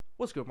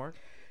What's good, Mark?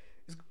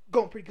 It's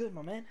going pretty good,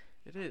 my man.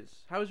 It is.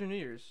 How was your New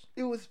Year's?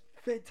 It was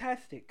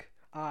fantastic.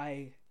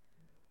 I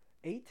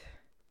ate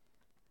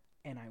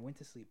and I went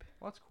to sleep.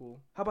 Well, that's cool.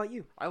 How about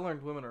you? I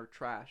learned women are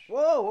trash.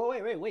 Whoa,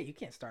 wait. You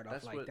can't start off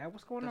That's like what- that.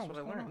 What's going That's on? what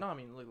What's I going learned. on?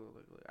 No, I mean, look.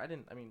 I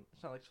didn't. I mean,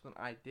 it's not like something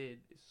I did.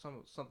 It's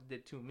something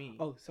did to me.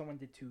 Oh, someone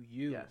did to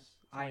you. Yes.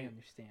 I Somebody-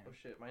 understand. Oh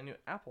shit! My new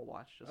Apple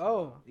Watch just.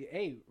 Oh,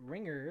 hey,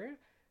 Ringer,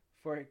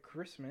 for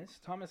Christmas,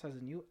 Thomas has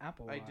a new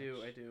Apple Watch. I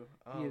do.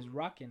 He is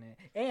rocking it.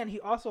 And he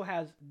also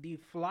has the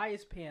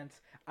flyest pants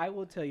I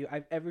will tell you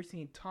I've ever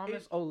seen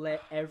Thomas Olet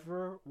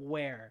ever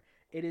wear.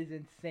 It is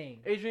insane.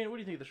 Adrian, what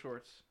do you think of the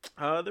shorts?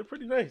 They're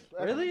pretty nice.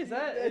 Really? Is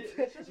that?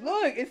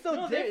 Look, it's so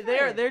No,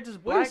 different. they're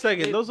just black. Wait a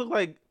second. Those look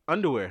like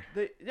underwear.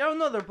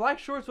 No, they're black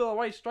shorts with a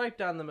white stripe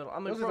down the middle.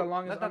 Those are the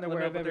longest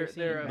underwear I've ever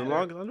seen. The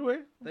longest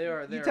underwear? They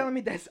are. You telling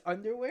me that's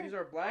underwear? These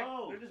are black.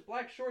 Oh. They're just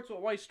black shorts with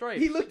white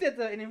stripes. He looked at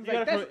and he was You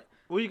like, got it "That's."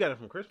 from, you got it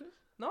from Christmas?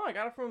 No, I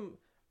got it from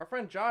our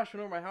friend Josh.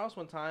 Went over my house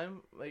one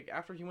time, like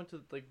after he went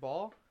to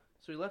ball.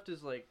 So he left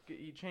his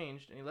he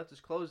changed and he left his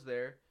clothes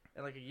there,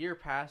 and a year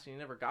passed and he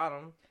never got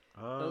them.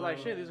 So I was like,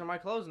 shit, these are my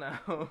clothes now.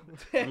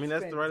 I mean,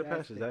 that's the rite of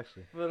fantastic. passage,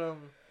 actually. But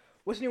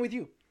What's new with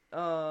you?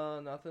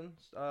 nothing.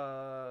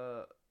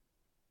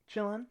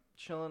 Chilling.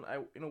 Chilling.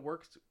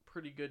 Work's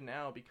pretty good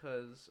now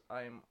because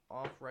I'm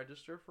off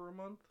register for a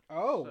month.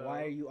 Oh, So,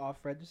 why are you off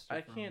register?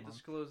 I for a can't month?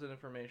 disclose that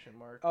information,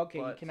 Mark. Okay,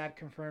 you but, cannot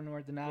confirm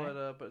nor deny.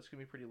 But it's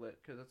gonna be pretty lit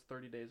because it's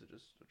 30 days of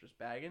just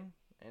bagging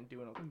and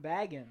doing okay.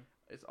 Bagging.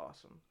 It's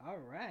awesome. All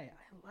right,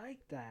 I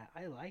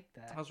like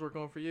that. How's work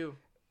going for you?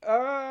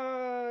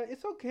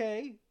 It's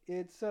okay.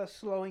 It's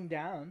slowing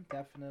down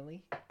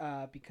definitely.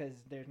 Because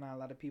there's not a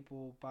lot of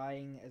people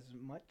buying as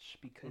much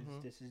because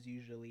this is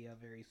usually a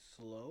very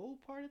slow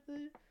part of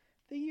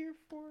the year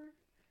for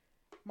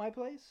my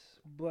place.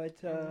 But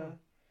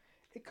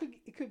it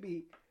could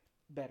be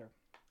better.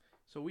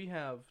 So we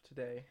have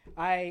today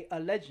A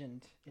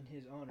legend in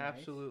his own right.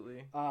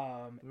 absolutely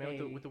The the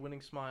man with the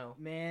winning smile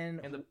man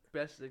and the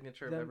best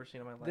signature I've ever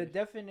seen in my life. The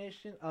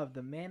definition of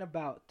the man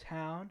about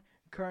town,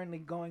 currently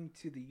going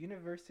to the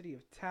University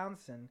of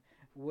Townsend,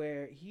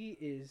 where he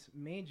is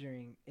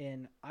majoring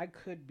in, I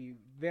could be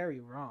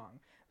very wrong,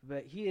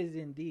 but he is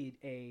indeed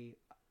a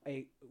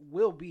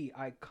will be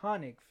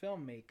iconic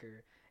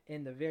filmmaker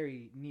in the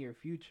very near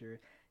future.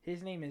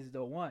 His name is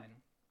the one.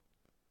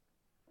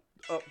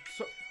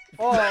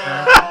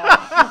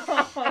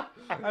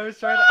 I was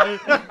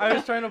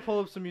trying to pull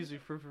up some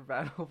music for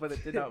battle, but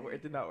it did not work.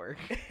 It did not work.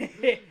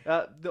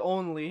 The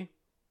only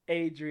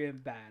Adrian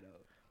Battle.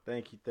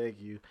 Thank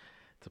you.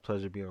 It's a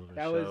pleasure being on the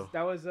That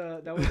show. was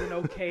an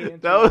okay that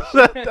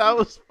introduction.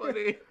 was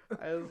funny.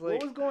 I was What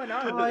like, was going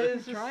on? Oh, What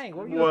it's you just- trying?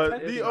 What were you What?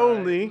 attempting? The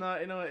only-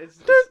 No, it's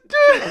it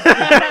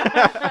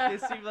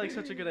it seemed like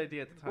such a good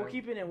idea at the time.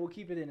 We'll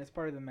keep it in. It's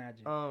part of the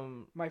magic.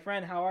 Um, My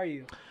friend, how are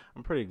you?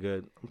 I'm pretty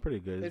good.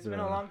 It's been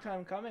a long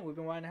time coming. We've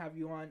been wanting to have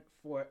you on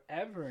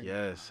forever.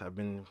 Yes, I've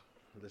been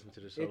listening to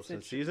the show It's a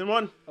since season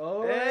 1.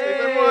 Oh,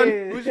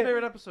 hey! Who's your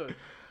favorite episode?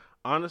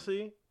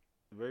 Honestly,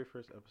 the very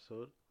first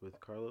episode with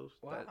Carlos.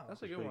 Wow,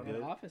 That's a was good pretty one.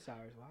 good. Office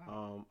hours.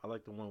 Wow, I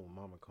like the one with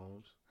Mama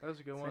Combs. That was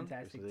a good one.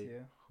 fantastic Recently.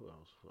 too. Who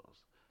else?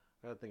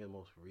 I gotta think of the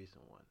most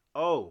recent one.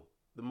 Oh,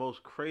 the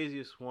most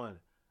craziest one.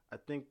 I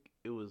think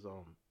it was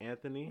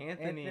Anthony.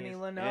 Anthony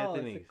Linnell.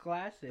 Anthony's. It's a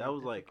classic. That was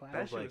It's a like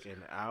classic.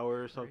 an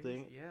hour or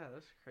something, Crazy. Yeah,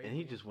 that's crazy. and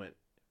he just went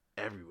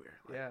everywhere.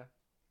 Like, yeah,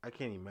 I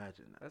can't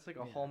imagine that. that's like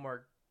a Yeah.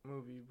 Hallmark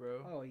movie,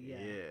 bro. Oh yeah,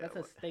 Yeah, that's a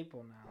like-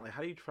 staple now. Like,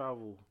 how do you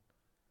travel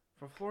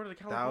From Florida to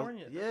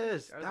California.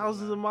 Yes, I was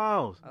thousands like, of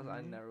miles,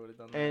 I never would have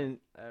done that. and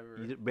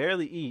Ever. you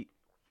barely eat,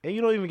 and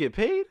you don't even get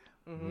paid.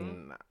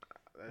 Mm-hmm. Nah,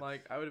 that's-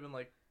 Like, I would have been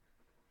like,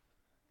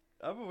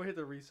 I'm gonna hit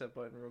the reset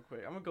button real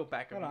quick. I'm gonna go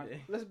back Hold every on,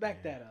 day. let's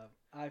back Yeah. that up.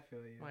 I feel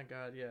you. My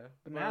God, yeah.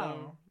 But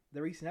now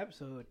the recent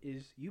episode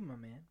is you, my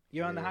man.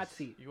 You're on the hot Yes.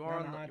 seat. You are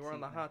on the seat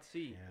now. hot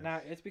seat. Yes. Now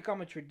it's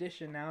become a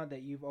tradition now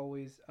that you've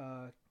always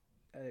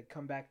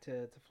come back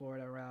to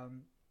Florida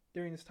around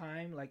during this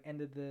time, like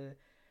end of the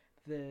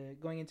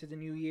going into the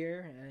new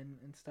year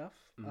and stuff.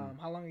 Mhm.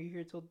 How long are you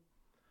here till?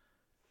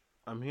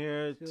 I'm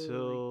here till,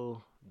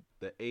 till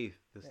the 8th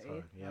this the time.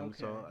 8th? Yeah, Okay,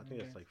 so I think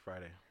okay. it's like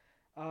Friday.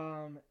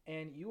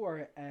 And you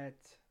are at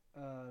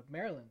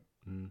Maryland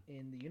Mm.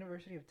 in the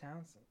University of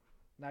Townsend.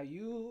 Now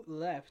you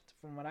left,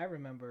 from what I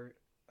remember.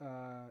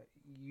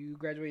 You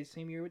graduated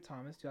same year with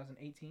Thomas,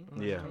 2018.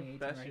 Yeah. 2018,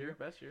 Best right year, here.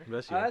 best year.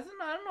 Bless you. I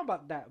don't know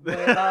about that,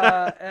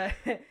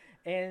 but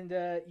and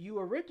you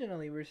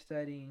originally were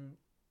studying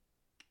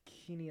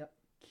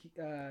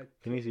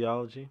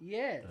Kinesiology,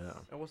 yes, Yeah.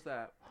 And what's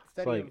that?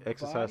 study like of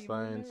exercise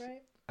body movement, science.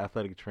 right?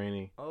 athletic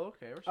training. Oh,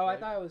 okay. Respect. Oh, I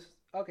thought it was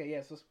okay.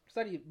 Yeah, so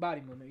study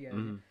body movement. Yeah,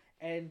 Mhm.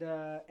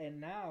 and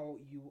now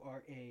you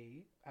are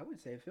I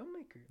would say a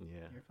filmmaker.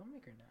 Yeah. You're a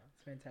filmmaker now.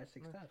 It's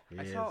fantastic stuff.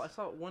 I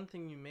saw one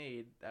thing you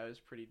made that was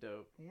pretty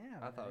dope. Yeah,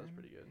 I thought it was man.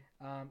 pretty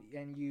good.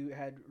 And you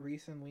had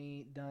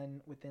recently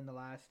done within the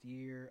last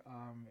year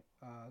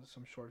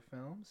some short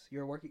films.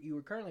 You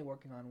were currently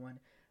working on one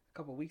a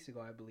couple weeks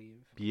ago, I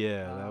believe.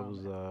 Yeah, that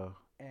was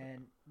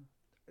And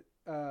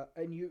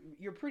and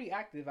you're pretty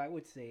active, I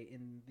would say,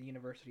 in the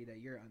university that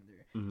you're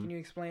under. Mhm. Can you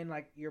explain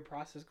like your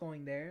process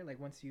going there, like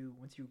once you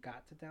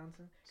got to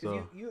Townsend?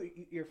 So- Because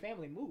your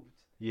family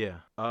moved. Yeah.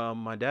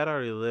 My dad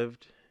already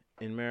lived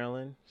in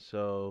Maryland,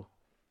 so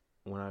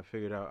when I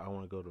figured out I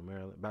want to go to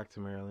Maryland, back to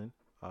Maryland,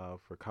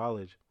 for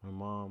college, my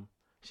mom,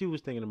 she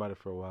was thinking about it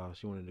for a while.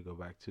 She wanted to go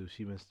back too.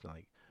 She missed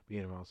like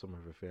being around some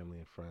of her family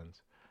and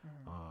friends.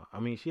 I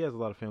mean, she has a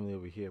lot of family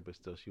over here, but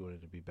still, she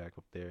wanted to be back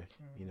up there.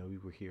 You know, we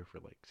were here for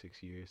like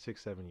 6 years,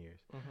 7 years,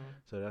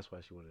 so that's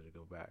why she wanted to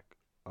go back.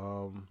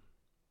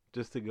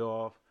 Just to go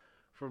off,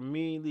 for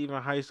me leaving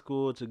high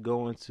school to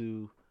go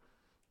into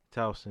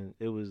Towson,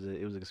 it was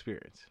an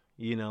experience.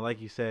 You know,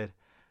 like you said,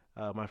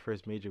 my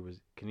first major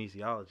was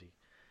kinesiology,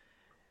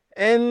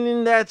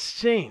 and that's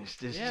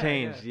changed. It's Yeah,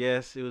 changed.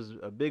 Yes, it was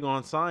big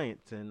on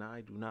science, and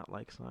I do not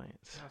like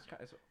science. No, it's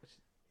kind of, it's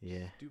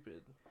Yeah,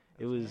 stupid.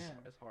 it was.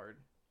 Yeah. It's hard.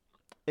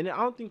 And I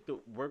don't think the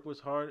work was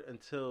hard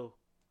until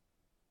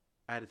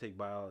I had to take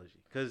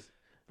biology. Because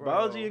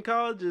biology in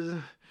college is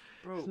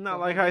Bro, it's not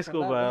like high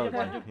school level.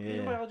 biology. Being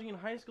Yeah. biology in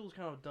high school is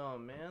kind of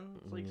dumb, man.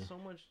 It's like Yeah. so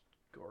much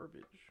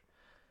garbage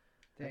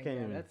Dang, can't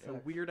yeah, even- that's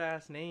and weird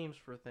ass names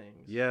for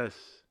things.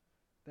 Yes.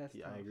 That's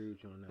Yeah, tough. I agree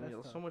with you on Yeah, that.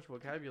 That's so much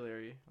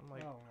vocabulary. I'm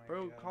like, Oh my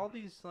bro, God. call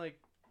these like,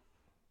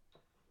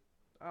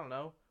 I don't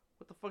know,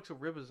 what the fuck's a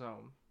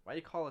ribosome? Why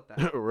you call it that?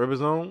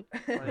 Ribosome.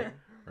 Like,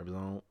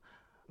 Ribosome.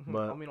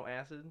 But- amino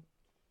acid.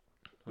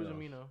 Who's What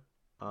else?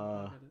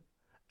 amino?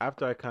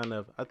 After I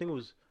think it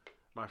was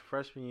my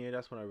freshman year,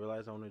 that's when I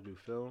realized I wanted to do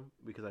film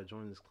because I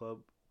joined this club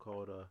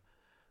called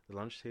the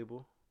Lunch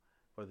Table,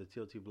 or the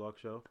TLT Blog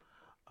Show,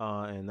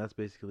 and that's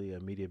basically a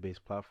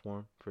media-based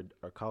platform for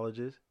our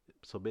colleges.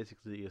 So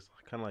basically, it's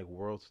kind of like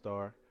World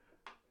Star,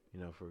 you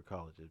know, for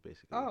colleges,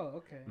 basically. Oh,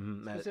 okay.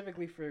 Mhm, that-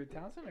 Specifically for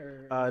Townsend,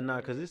 or No,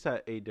 because it's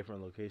at 8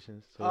 different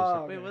locations. So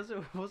Oh, Wait, okay.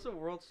 was it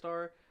World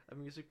Star a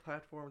music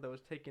platform that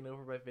was taken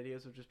over by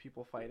videos of just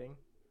people fighting?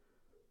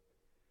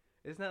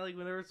 Isn't that like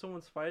whenever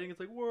someone's fighting, it's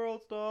like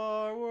World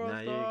Star, World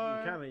nah,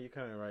 Star? you're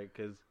kind of right.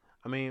 Because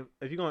I mean,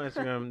 if you go on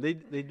Instagram,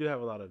 they do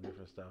have a lot of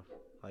different stuff.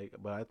 Like,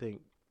 but I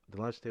think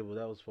the Lunch Table,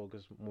 that was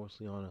focused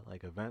mostly on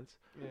like events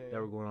Yeah, that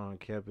were going on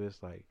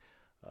campus, like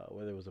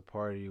whether it was a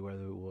party,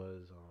 whether it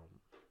was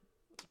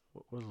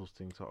what was those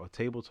things called? A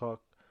table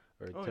talk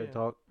or a Oh, TED yeah.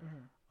 talk,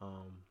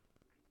 Mhm.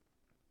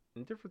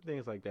 and different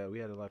things like that. We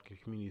had a lot of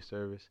community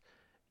service,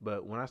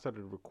 but when I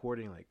started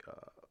recording like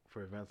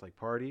for events like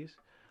parties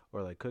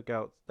or like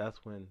cookouts,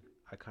 that's when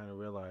I kind of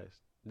realized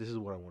this is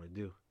what I want to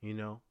do. You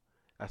know,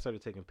 I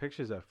started taking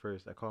pictures at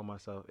first. I called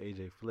myself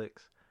AJ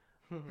Flicks.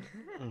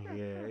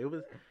 Yeah, it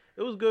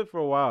was good for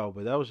a while,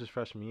 but that was just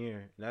freshman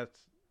year.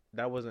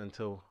 That wasn't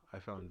until I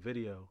found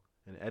video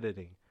and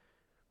editing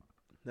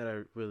that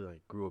I really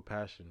like grew a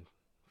passion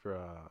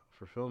for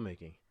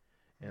filmmaking.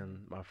 And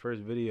my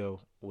first video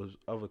was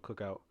of a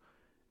cookout,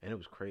 and it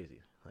was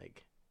crazy.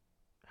 Like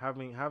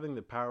having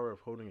the power of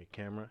holding a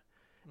camera,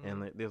 and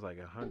like there's like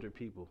 100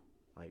 people.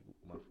 Like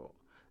my fault.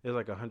 There's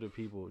like 100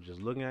 people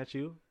just looking at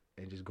you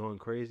and just going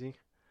crazy.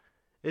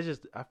 It's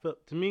just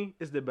to me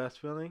it's the best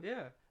feeling.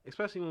 yeah.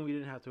 Especially when we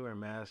didn't have to wear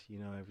masks, you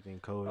know, everything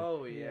COVID.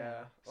 Oh Yeah.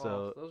 yeah.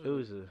 So those it were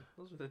was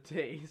those were the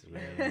days, Yeah.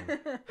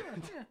 man.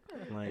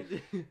 like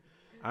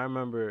I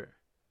remember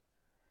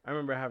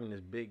having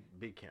this big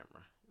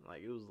camera.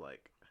 Like it was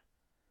like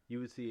you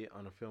would see it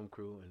on a film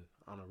crew and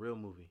on a real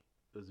movie.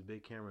 It was a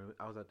big camera.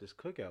 I was at this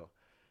cookout,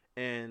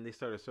 and they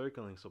started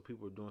circling, so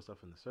people were doing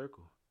stuff in the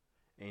circle.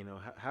 And you know,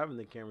 having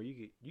the camera,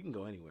 you can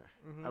go anywhere.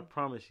 Mhm. I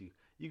promise you,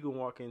 you can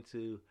walk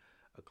into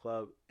a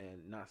club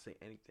and not say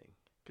anything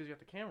Because you got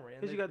the camera.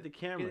 because you got the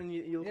camera. And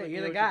you look Yeah, like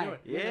you're you the know what guy. you're doing.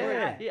 You're the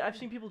Yeah. guy. Yeah, I've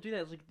seen people do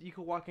that. It's like you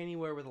could walk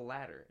anywhere with a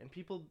ladder, and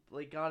people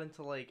like got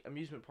into like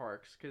amusement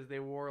parks because they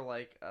wore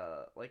like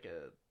the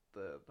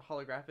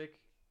holographic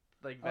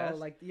like vest, Oh,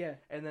 like yeah.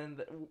 and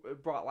then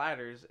brought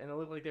ladders, and it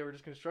looked like they were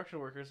just construction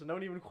workers, so no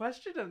one even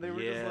questioned them. They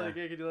were just Yeah. like,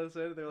 "Hey, can you let us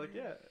in?" They were like,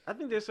 "Yeah." I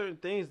think there's certain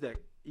things that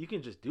you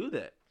can just do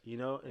that, you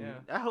know, and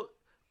Yeah.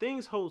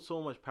 things hold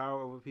so much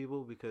power over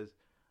people because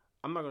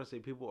I'm not gonna say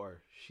people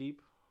are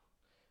sheep,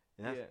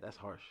 and that's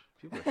harsh.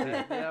 People are sheep.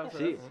 Yeah,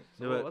 Sheep.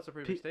 But that's a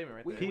pretty big statement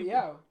right We, there.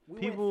 People- we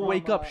people- went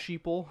Wake from, up,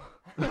 sheeple.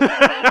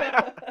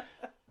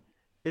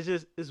 It's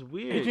just it's You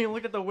weird. can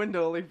look at the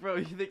window, like, bro.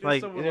 You think there's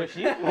Like, someone you know, like,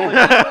 sheep?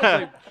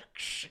 like,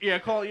 "Shh, yeah,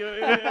 call you,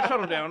 shut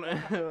him down.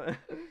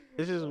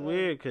 It's just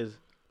weird because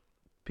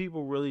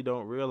people really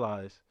don't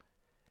realize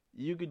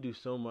you could do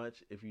so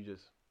much if you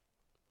just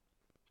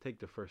take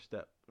the first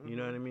step. You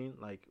know what I mean?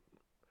 Like,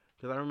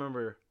 because I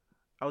remember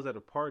I was at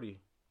a party,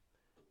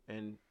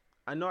 and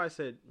I know I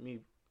said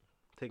me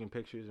taking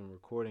pictures and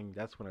recording,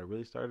 that's when I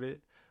really started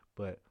it,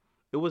 but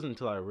it wasn't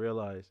until I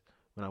realized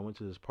when I went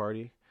to this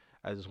party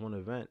at this one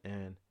event,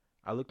 and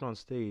I looked on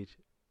stage,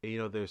 and you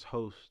know, there's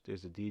hosts,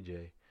 there's a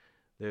DJ,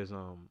 there's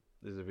a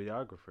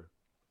videographer,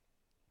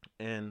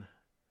 and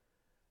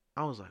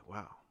I was like,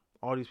 wow,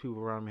 all these people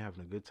around me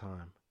having a good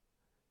time,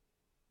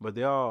 but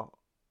they all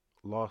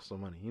lost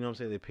some money. You know what I'm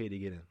saying? They paid to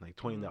get in, like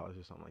 $20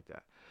 or something like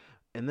that.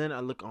 And then I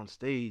look on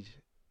stage,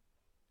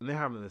 and they're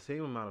having the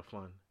same amount of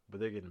fun, but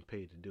they're getting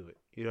paid to do it.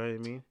 You know what I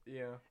mean?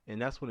 Yeah.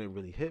 And that's when it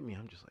really hit me.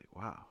 I'm just like,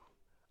 wow,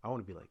 I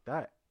want to be like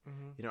that.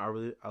 Mm-hmm. You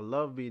know, I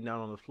love being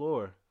down on the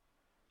floor,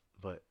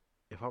 but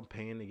if I'm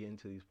paying to get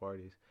into these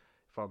parties,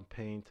 if I'm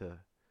paying to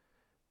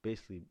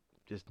basically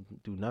just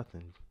do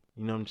nothing,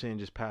 you know what I'm saying,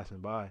 just passing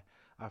by,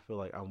 I feel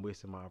like I'm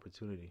wasting my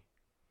opportunity.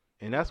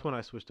 And that's when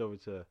I switched over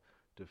to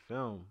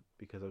film,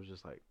 because I was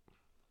just like,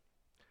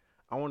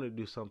 I want to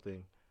do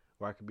something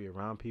where I could be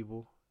around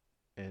people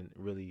and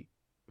really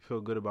feel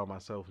good about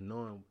myself,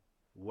 knowing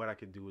what I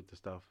could do with the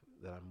stuff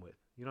that I'm with.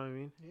 You know what I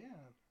mean? Yeah,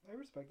 I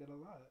respect it a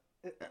lot.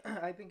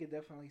 I think it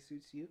definitely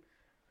suits you,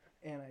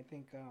 and I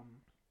think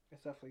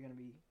it's definitely gonna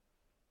be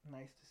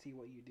nice to see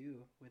what you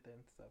do with it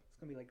and stuff. It's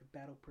gonna be like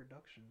Battle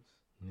Productions.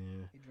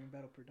 Yeah. Dream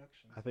Battle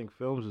Productions. I think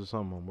films is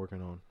something I'm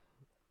working on.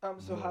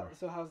 So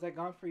how's that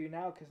gone for you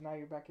now? Because now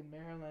you're back in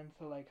Maryland.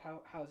 So like,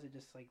 how's it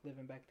just like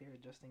living back there,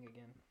 adjusting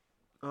again?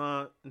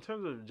 In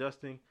terms of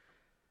adjusting,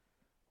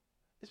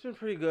 it's been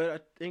pretty good. I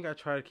think I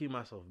try to keep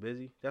myself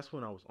busy. That's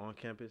when I was on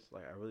campus.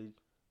 Like, I really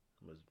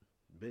was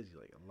busy.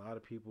 Like, a lot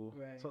of people.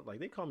 Right. So, like,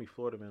 they call me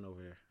Florida Man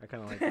over here. I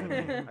kind of like that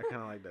name. I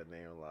kind of like that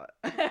name a lot.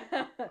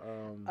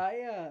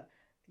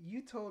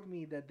 You told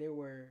me that there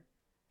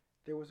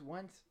was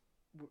once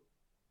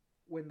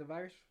when the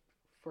virus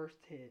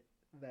first hit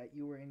that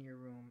you were in your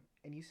room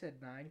and you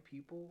said 9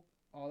 people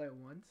all at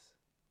once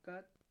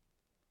got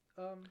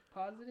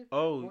positive.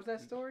 Oh, what was that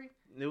story?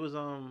 It was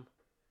oh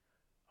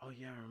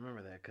yeah, I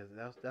remember that, because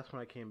that's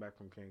when I came back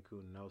from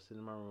Cancun, and I was sitting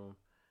in my room,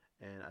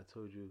 and I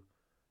told you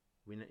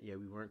we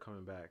weren't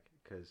coming back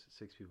because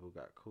 6 people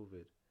got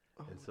COVID,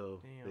 and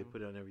so they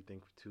put on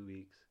everything for 2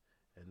 weeks,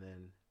 and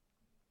then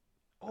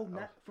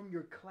not from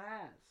your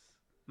class.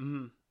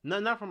 Mm-hmm. No,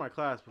 not from my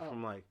class, but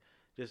from like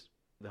just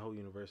the whole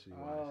university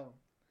wise. Oh,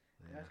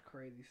 yeah. That's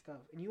crazy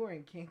stuff. And you were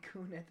in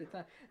Cancun at the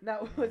time.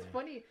 Now, what's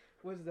funny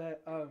was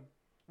that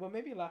what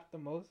made me laugh the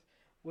most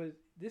was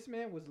this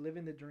man was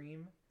living the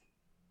dream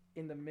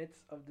in the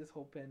midst of this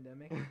whole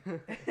pandemic.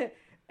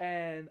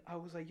 And I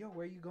was like, yo,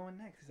 where are you going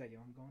next? He's like, yo,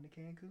 I'm going to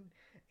Cancun.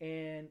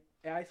 And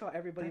I saw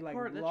everybody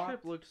that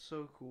trip looked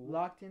so cool.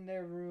 Locked in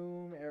their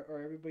room,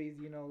 or everybody's,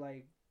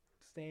 like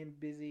staying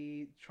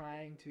busy,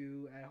 trying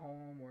to at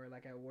home or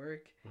like at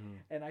work. Mm-hmm.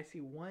 And I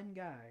see one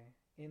guy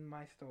in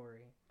my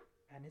story,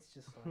 and it's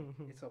just like,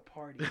 it's a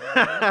party.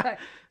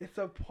 It's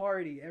a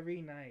party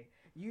every night.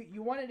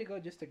 You wanted to go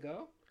just to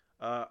go?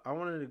 I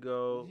wanted to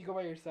go. Did you go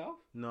by yourself?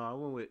 No, I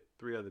went with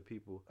 3 other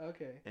people.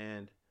 Okay.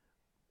 And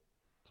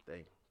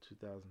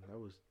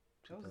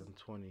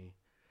 2020,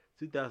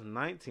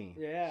 2019.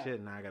 Yeah.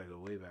 Shit, now I gotta go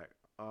way back.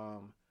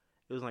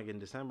 It was like in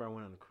December I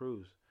went on a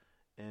cruise,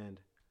 and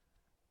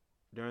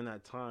during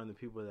that time, the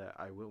people that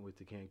I went with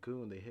to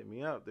Cancun, they hit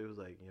me up. They was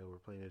like, we're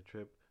planning a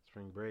trip,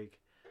 spring break.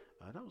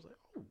 And I was like,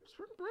 oh,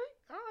 spring break?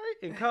 All right.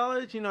 In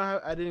college,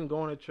 I didn't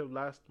go on a trip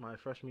my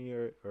freshman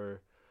year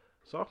or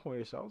sophomore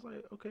year. So I was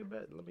like, okay,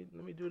 bet. Let me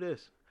do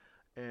this.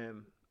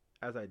 And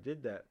as I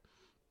did that,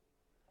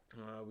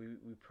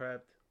 we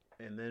prepped,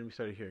 and then we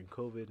started hearing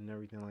COVID and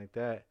everything like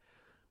that.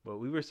 But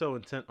we were so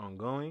intent on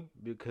going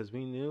because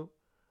we knew,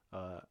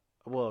 at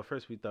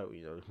first we thought,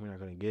 we're not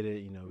going to get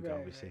it. We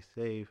got to stay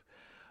safe.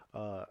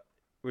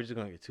 We're just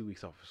going to get 2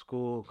 weeks off of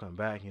school, come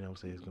back,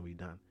 say it's going to be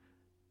done.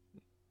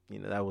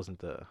 That wasn't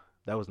the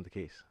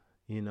case,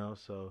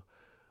 So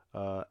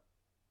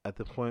at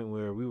the point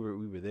where we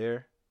were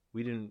there,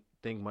 we didn't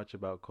think much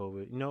about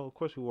COVID. Of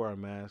course we wore our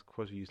masks, of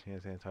course we used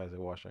hand sanitizer,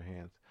 washed our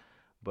hands.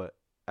 But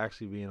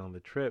actually being on the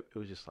trip, it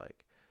was just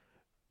like,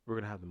 we're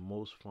going to have the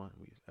most fun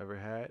we've ever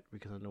had,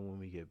 because I know when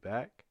we get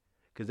back,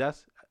 because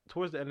that's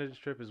towards the end of the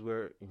trip is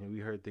where, we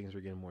heard things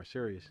were getting more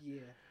serious.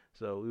 Yeah.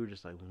 So we were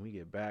just like, when we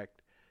get back,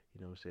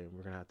 we're going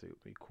to have to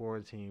be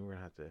quarantined. We're going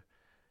to have to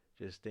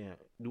just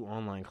do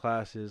online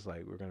classes.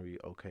 Like, we're going to be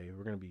okay.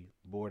 We're going to be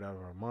bored out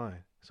of our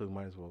mind. So we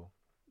might as well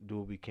do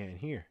what we can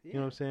here. Yeah. You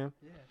know what I'm saying?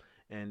 Yeah.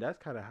 And that's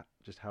kind of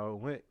just how it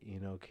went.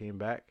 Came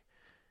back.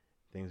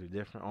 Things are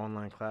different.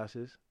 Online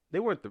classes.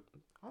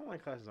 Online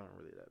classes aren't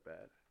really that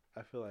bad.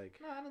 I feel like.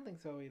 No, I don't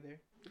think so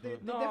either. They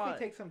definitely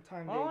take some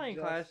time. Online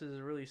classes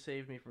really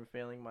saved me from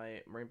failing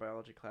my marine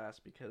biology class,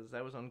 because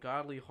that was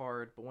ungodly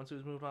hard. But once it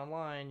was moved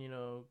online,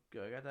 I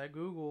got that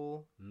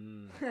Google.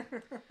 And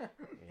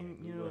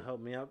Google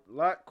helped me out a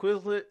lot.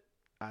 Quizlet,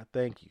 I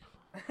thank you.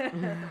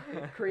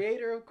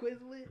 Creator of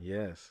Quizlet.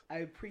 Yes. I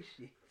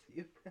appreciate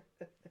you.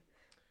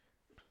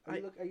 Are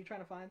you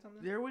trying to find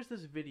something? There was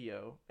this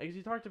video, because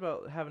you talked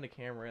about having a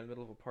camera in the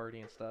middle of a party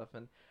and stuff,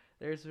 and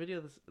there's a video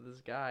of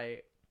this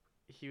guy.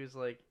 He was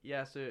like,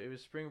 so it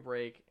was spring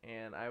break,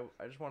 and I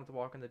just wanted to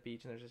walk on the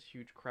beach, and there's this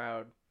huge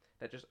crowd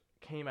that just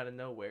came out of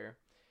nowhere.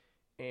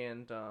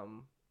 And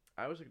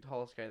I was like the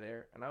tallest guy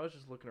there, and I was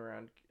just looking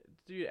around.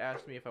 Dude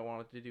asked me if I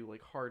wanted to do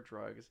like hard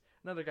drugs.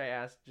 Another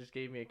guy just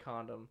gave me a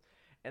condom.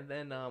 And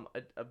then a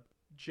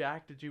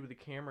jacked dude with a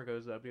camera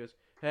goes up. He goes,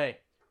 hey,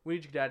 we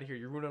need you to get out of here.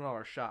 You're ruining all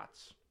our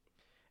shots.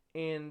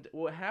 And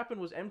what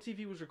happened was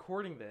MTV was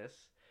recording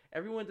this.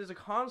 There's a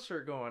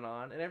concert going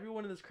on, and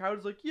everyone in this crowd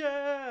is like,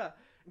 yeah!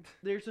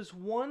 There's this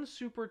one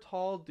super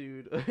tall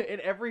dude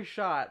in every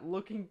shot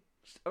looking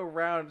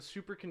around,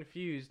 super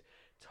confused,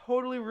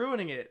 totally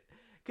ruining it.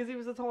 Because he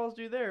was the tallest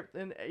dude there,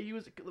 and he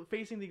was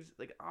facing the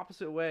like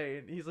opposite way,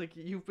 and he's like,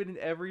 "You've been in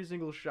every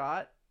single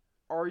shot.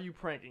 Are you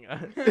pranking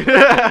us?" Dude,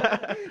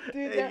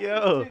 that,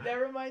 Yo. dude, that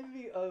reminds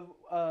me of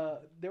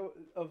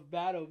of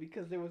battle,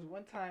 because there was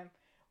one time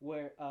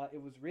where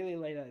it was really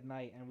late at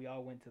night and we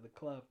all went to the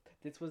club.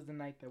 This was the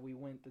night that we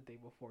went the day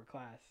before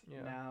class.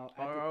 Yeah. Now,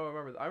 I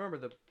remember. I remember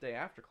the day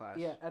after class.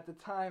 yeah, at the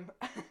time.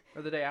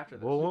 Or the day after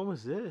this. Well, when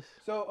was this?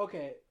 So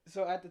okay,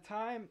 so at the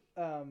time,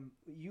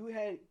 you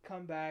had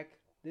come back.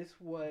 This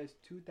was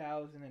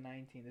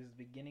 2019. This is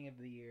the beginning of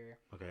the year.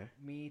 Okay.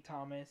 Me,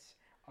 Thomas,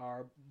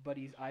 our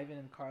buddies Ivan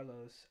and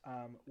Carlos,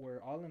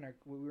 were all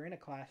we were in a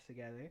class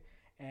together,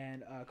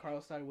 and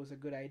Carlos thought it was a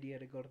good idea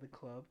to go to the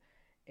club,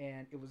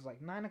 and it was like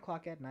 9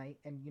 o'clock at night,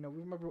 and I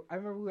remember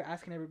we were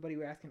asking everybody,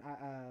 we were asking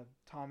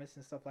Thomas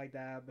and stuff like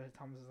that, but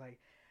Thomas was like,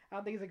 I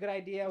don't think it's a good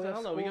idea. I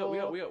don't know.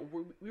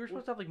 We were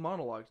supposed to have like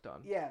monologues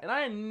done. Yeah. And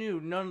I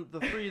knew the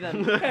three of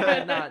them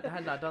had not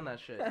done that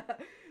shit.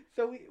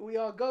 So we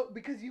all go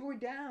because you were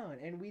down,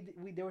 and we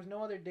there was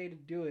no other day to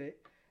do it.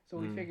 So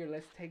we figured,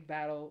 let's take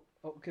battle,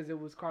 because it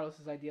was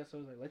Carlos's idea. So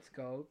I was like, let's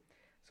go.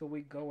 So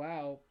we go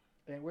out,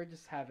 and we're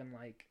just having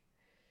like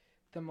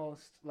the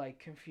most like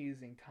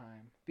confusing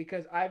time,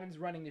 because Ivan's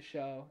running the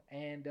show,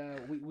 and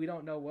we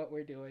don't know what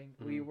we're doing.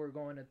 We were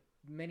going to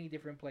many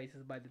different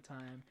places by the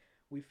time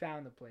we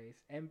found the place,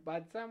 and by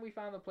the time we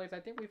found the place, I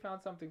think we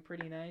found something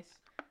pretty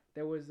nice.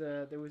 There was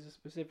a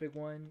specific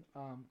one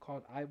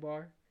called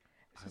Ibar.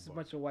 It's just a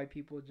bunch of white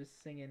people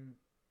just singing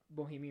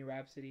Bohemian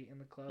Rhapsody in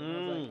the club. And I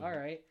was like, all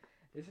right,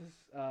 this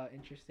is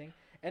interesting.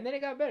 And then it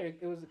got better.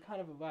 It was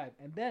kind of a vibe.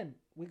 And then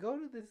we go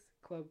to this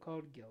club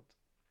called Guild.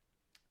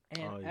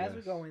 And as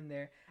we go in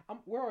there,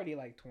 we're already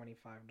like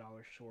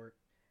 $25 short,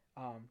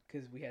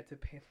 because we had to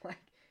pay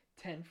like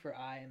 10 for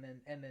I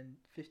and then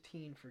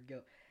 15 for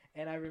Guild.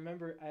 And I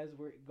remember as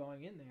we're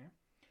going in there,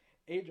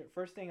 Adrian,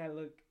 first thing I'm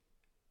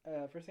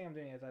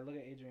doing is I look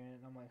at Adrian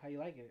and I'm like, how you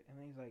like it? And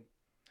then he's like,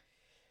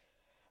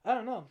 I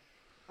don't know.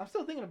 I'm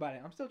still thinking about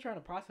it. I'm still trying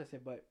to process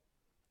it, but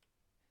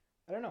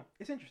I don't know.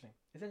 It's interesting.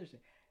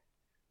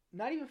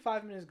 Not even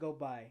 5 minutes go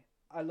by.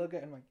 I look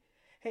at him like,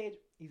 hey,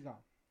 he's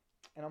gone.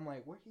 And I'm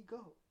like, where'd he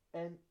go?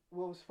 And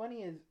what was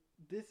funny is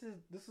this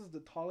is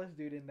the tallest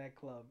dude in that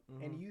club,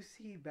 and you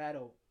see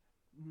Battle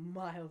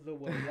miles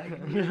away, like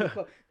near the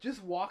club,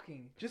 just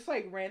walking, just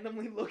like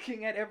randomly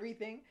looking at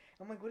everything.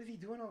 I'm like, what is he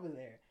doing over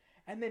there?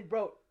 And then,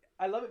 bro,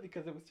 I love it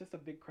because it was just a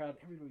big crowd.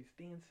 Everybody was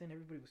dancing.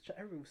 Everybody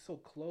was so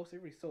close.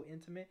 Everybody was so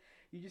intimate.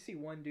 You just see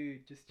one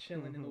dude just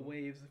chilling in the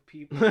waves of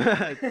people.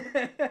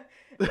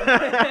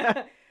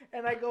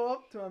 And I go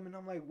up to him and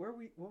I'm like, what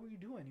were you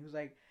doing? He was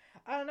like,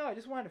 I don't know. I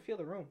just wanted to feel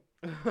the room.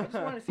 I just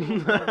wanted to see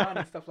what's going on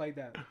and stuff like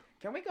that.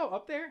 Can we go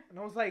up there? And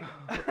I was like,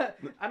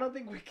 I don't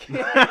think we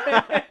can.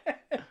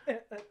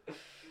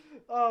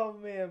 Oh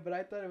man, but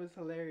I thought it was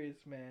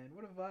hilarious, man.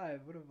 What a vibe!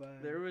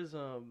 There was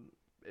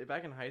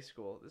back in high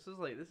school. This is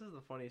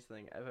the funniest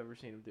thing I've ever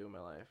seen him do in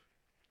my life.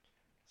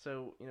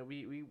 So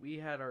we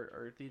had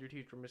our theater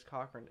teacher, Miss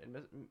Cochran, and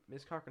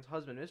Miss Cochran's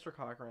husband, Mr.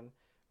 Cochran,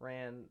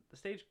 ran the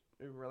stage,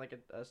 like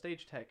a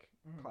stage tech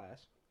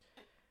class,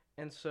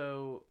 and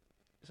so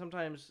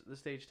sometimes the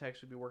stage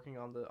techs would be working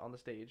on the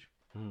stage,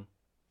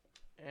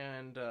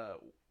 and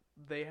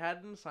they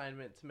had an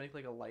assignment to make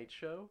like a light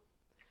show.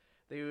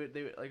 They would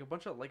like a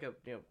bunch of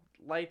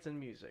lights and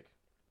music,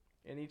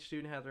 and each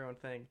student had their own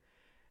thing,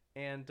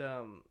 and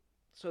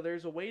so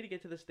there's a way to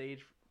get to the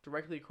stage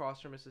directly across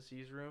from Mrs.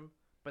 C's room,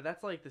 but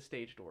that's like the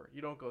stage door.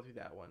 You don't go through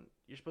that one.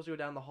 You're supposed to go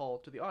down the hall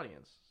to the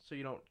audience, so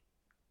you don't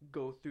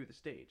go through the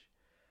stage.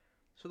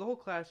 So the whole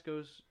class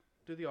goes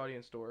through the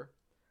audience door,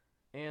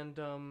 and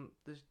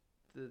there's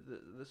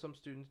some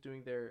students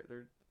doing their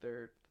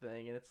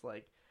thing, and it's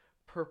like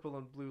purple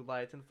and blue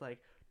lights, and it's like.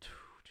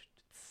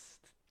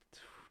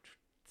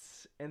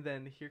 And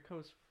then here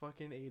comes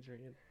fucking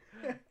Adrian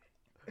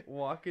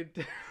walking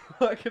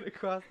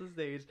across the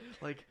stage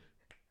like.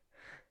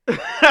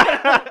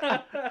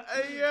 Yeah,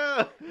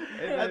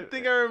 I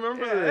think I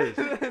remember this.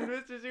 And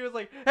Mr. C was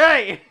like,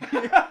 "Hey!"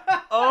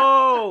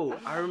 Oh,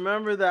 I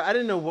remember that. I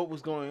didn't know what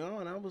was going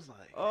on. I was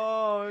like,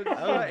 "Oh!"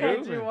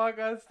 Adrian walk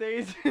on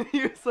stage, and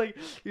he was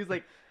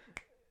like,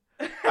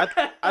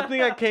 I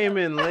think I came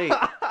in late.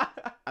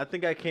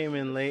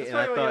 And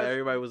I thought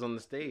everybody was on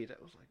the stage. I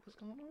was like, what's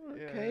going on?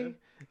 Okay. Yeah.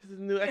 This is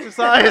a new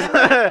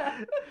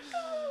exercise.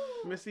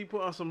 Missy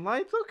put on some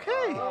lights.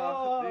 Okay.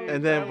 Oh, dude,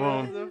 and then that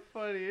boom. was the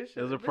funniest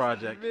shit. It was a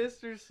project.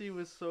 Mr. C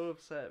was so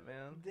upset,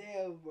 man.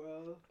 Damn,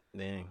 bro.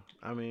 Dang.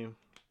 I mean,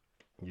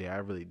 yeah, I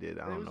really did.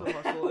 I don't know. It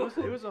was a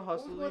hustle. It was a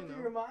hustle. What was going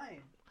through your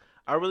mind?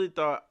 I really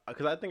thought,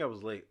 because I think I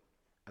was late.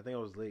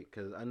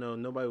 Because I know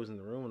nobody was in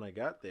the room when I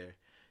got there.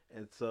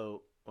 And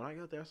so when I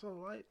got there, I saw the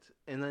lights.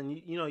 And then,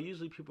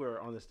 usually people are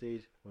on the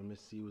stage when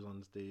Miss C was on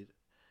the stage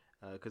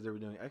because they were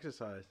doing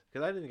exercise.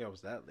 Because I didn't think I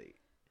was that late.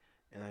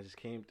 And I just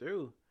came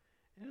through.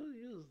 And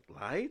it was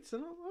lights.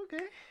 And I was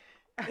okay.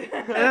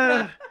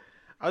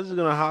 I was just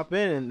gonna hop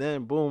in, and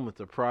then boom, it's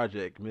a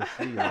project. Miss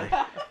C's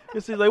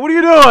like, what are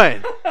you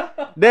doing?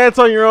 Dance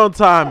on your own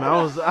time.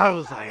 I was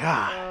like,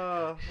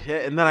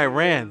 shit, and then I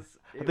ran.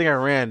 I think I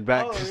ran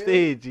back to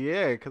stage,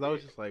 because I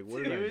was just like,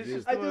 what did I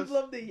do? I just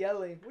love the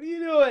yelling. What are you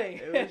doing?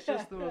 It was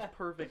just the most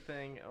perfect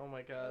thing. Oh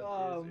my god.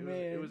 Oh,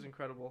 it was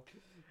incredible.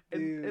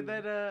 And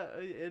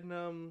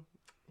then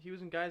he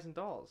was in Guys and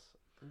Dolls.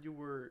 You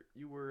were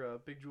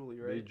Big Julie,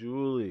 right? Big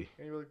Julie.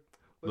 And you were like,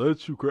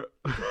 let's shoot crap.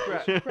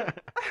 Let's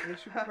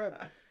shoot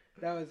crap.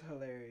 That was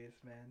hilarious,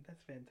 man.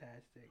 That's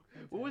fantastic.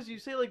 What was you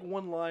say like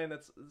one line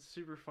that's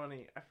super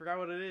funny? I forgot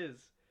what it is.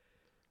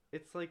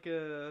 It's like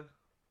a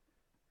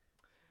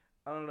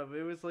I don't know, but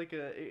it was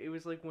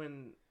like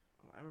when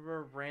I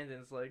remember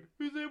Brandon's like,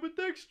 "Who's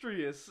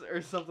ambidextrous?"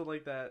 or something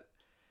like that.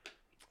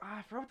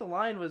 I forgot what the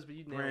line was, but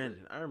you nailed Brandon.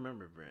 it. I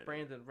remember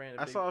Brandon. Brandon.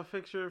 I saw a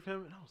picture of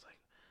him and I was like,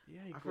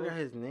 yeah, I forgot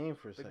his name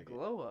for a second. The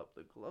glow up,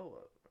 bro.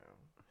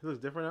 He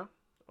looks different now?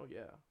 Oh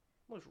yeah.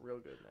 Looks real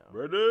good now.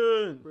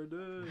 Brandon.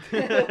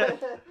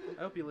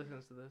 I hope he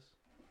listens to this.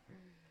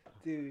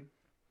 Dude.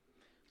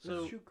 So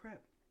Let's shoot crap.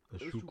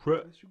 Let's shoot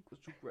crap. Let's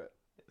shoot crap.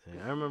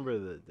 Yeah, I remember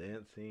the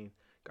dance scene.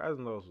 Guys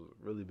and Dolls was a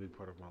really big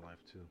part of my life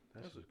too.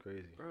 That was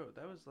crazy. Bro,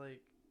 that was like,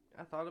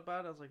 I thought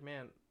about it. I was like,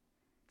 man,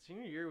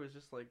 senior year was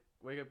just like,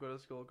 wake up, go to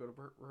school, go to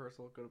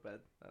rehearsal, go to bed.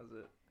 That was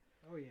it.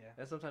 Oh yeah.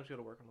 And sometimes go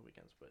to work on the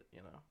weekends, but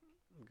you know,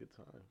 good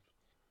times.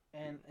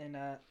 And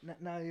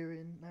now you're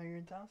in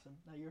Towson.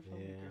 Now you're a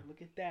filmmaker.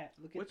 Look at that.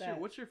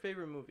 What's your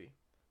favorite movie?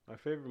 My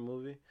favorite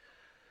movie?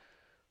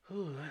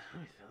 Ooh,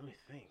 let me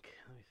think.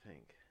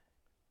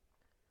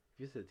 If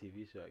you said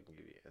TV show, I can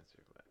give you an answer,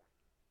 but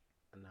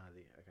I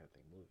gotta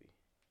think movie.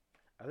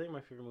 I think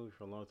my favorite movie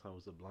for a long time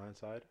was The Blind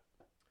Side.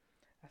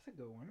 That's a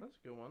good one. That's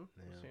a good one.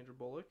 Yeah. Sandra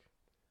Bullock.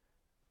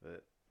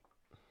 But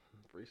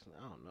recently,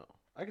 I don't know.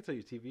 I can tell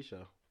you a TV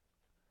show.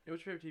 Hey,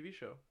 what's your favorite TV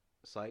show?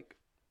 Psych.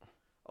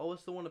 Oh,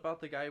 it's the one about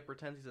the guy who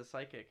pretends he's a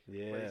psychic.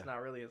 Yeah. But he's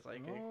not really a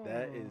psychic. Oh.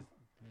 That is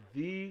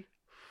the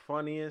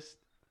funniest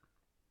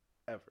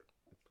ever.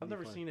 I've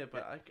never seen it,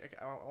 but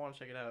I want to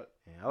check it out.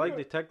 Yeah, I like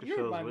detective shows.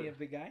 You remind me of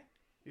the guy.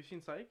 You've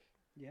seen Psych?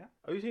 Yeah.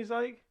 Oh, you seen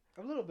Psych?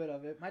 A little bit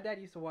of it. My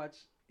dad used to watch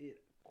it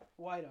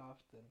quite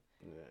often.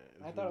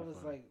 Yeah. I thought it was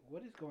fun. Like,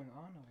 what is going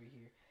on over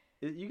here?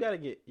 You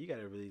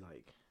gotta really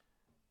like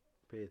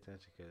pay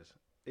attention because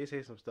they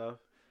say some stuff.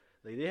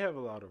 Like they have a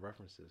lot of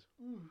references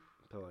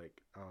to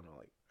like I don't know,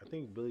 like I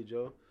think Billy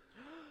Joel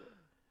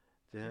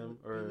to him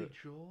or Billy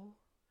Joel,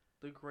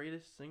 the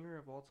greatest singer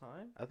of all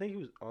time. I think he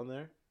was on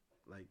there,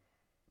 like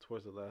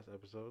towards the last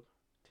episode.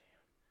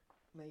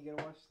 Now you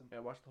gotta watch them. Yeah,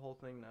 watch the whole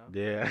thing now.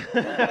 Yeah.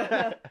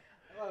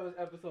 I thought it was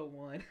episode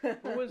 1.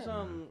 What was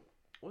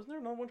wasn't there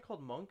another one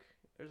called Monk?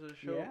 There's a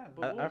show. Yeah,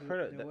 I've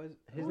heard of that.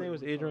 His name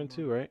was Adrian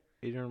too, right?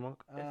 Adrian Monk.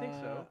 I think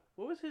so.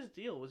 What was his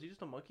deal? Was he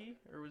just a monkey,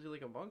 or was he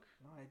like a monk?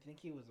 No, I think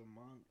he was a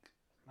monk,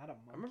 not a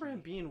monkey. I remember him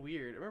being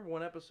weird. I remember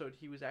one episode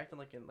he was acting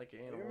like an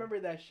animal. I remember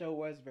that show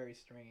was very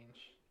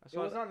strange. It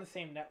was on the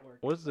same network.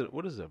 What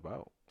is it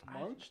about?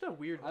 Monk? Just a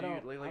weird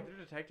dude. Like they're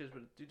detectives,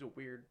 but dude's a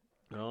weird.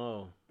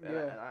 Oh.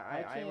 Yeah.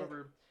 I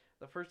remember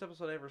the first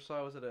episode I ever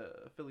saw was at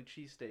a Philly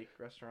cheesesteak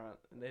restaurant,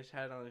 and they just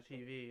had it on the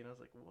TV, and I was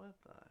like, what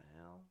the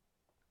hell?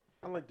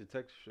 I like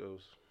detective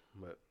shows,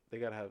 but they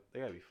gotta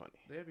be funny.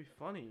 They gotta be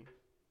funny.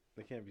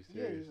 They can't be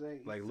serious. Yeah,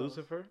 like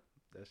Lucifer,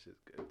 that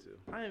shit's good too.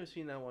 I haven't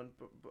seen that one,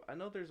 but I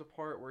know there's a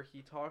part where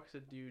he talks a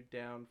dude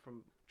down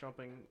from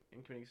jumping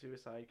and committing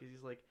suicide because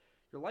he's like,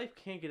 your life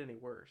can't get any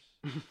worse.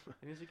 And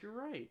he's like, you're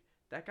right.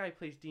 That guy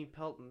plays Dean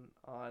Pelton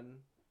on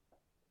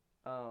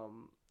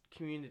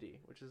Community,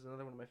 which is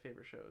another one of my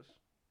favorite shows.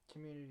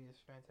 Community is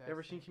fantastic. You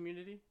ever seen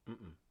Community?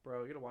 Mm-mm.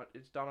 Bro, you gotta watch.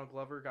 It's Donald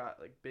Glover got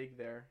like big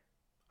there.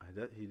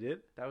 He did?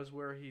 That's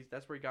where he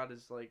got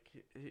his like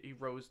he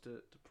rose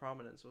to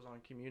prominence. It was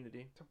on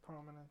Community. To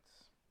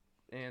prominence.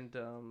 And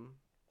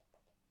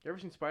you ever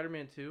seen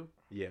Spider-Man 2?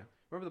 Yeah.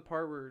 Remember the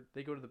part where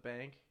they go to the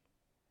bank?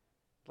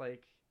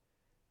 Like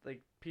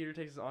Peter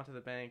takes us onto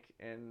the bank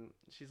and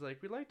she's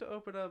like, we'd like to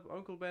open up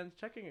Uncle Ben's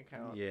checking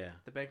account. Yeah.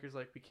 The banker's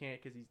like, we can't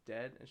because he's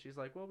dead. And she's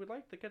like, well, we'd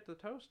like to get the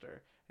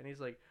toaster. And he's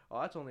like, oh,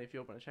 that's only if you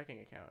open a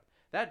checking account.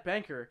 That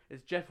banker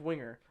is Jeff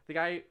Winger, the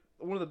guy,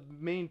 one of the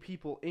main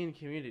people in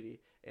Community.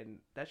 And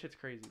that shit's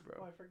crazy, bro.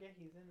 Oh, I forget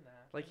he's in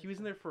that. Like, he was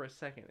in there for a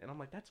second. And I'm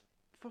like, that's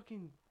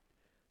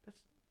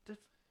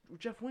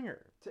Jeff Winger.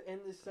 To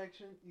end this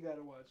section, you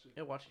gotta watch it.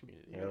 Yeah, watch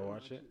Community. You gotta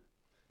watch it?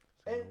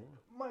 And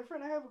my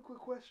friend, I have a quick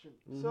question.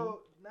 Mm-hmm.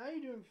 So now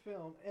you're doing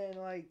film, and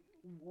like,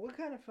 what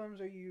kind of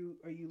films are you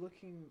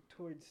looking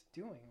towards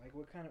doing? Like,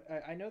 what kind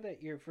of? I know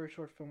that your first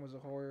short film was a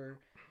horror,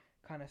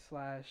 kind of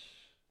slash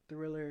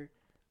thriller.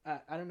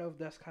 I don't know if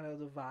that's kind of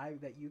the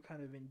vibe that you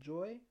kind of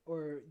enjoy,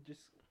 or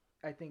just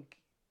I think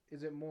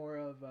is it more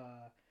of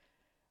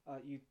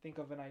you think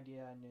of an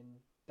idea and then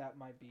that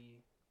might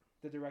be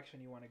the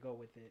direction you want to go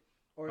with it.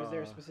 Or is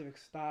there a specific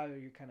style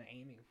you're kind of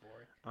aiming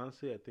for?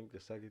 Honestly, I think the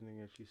second thing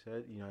that you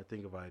said, I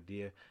think of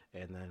idea,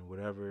 and then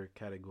whatever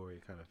category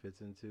it kind of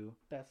fits into,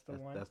 that's the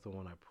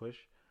one I push.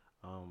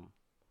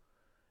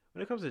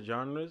 When it comes to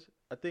genres,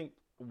 I think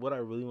what I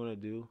really want to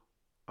do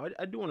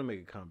I do want to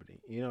make a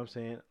comedy. You know what I'm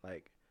saying?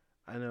 Like,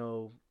 I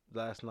know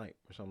last night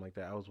or something like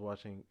that, I was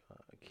watching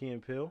Key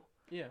and Peele,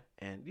 Yeah.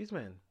 and these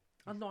men,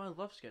 I know. I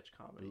love sketch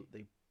comedy.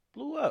 they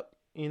blew up.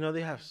 You know,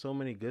 they have so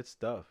many good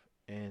stuff,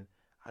 and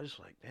I just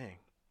like, dang,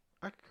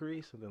 I could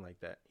create something like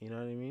that. You know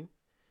what I mean?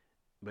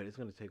 But it's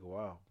gonna take a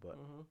while. But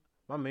Mm-hmm.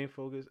 my main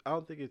focus, I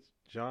don't think it's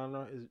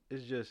genre.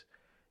 It's just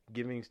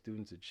giving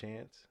students a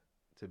chance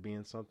to be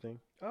in something.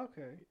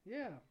 Okay.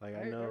 Yeah. Like,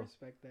 I I know,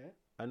 respect that.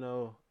 I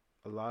know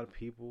a lot of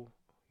people,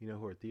 you know,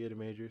 who are theater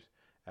majors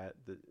at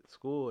the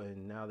school,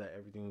 and now that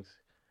everything's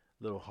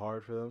a little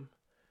hard for them,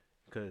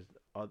 because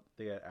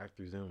they got act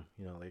through Zoom.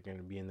 You know, they're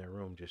gonna be in their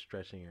room just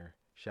stretching or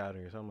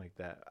shouting or something like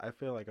that. I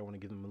feel like I want to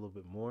give them a little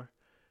bit more,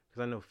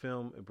 because I know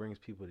film, it brings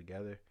people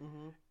together,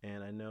 Mm-hmm.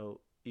 and I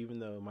know even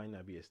though it might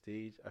not be a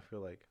stage, I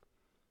feel like,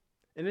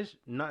 and it's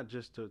not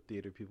just to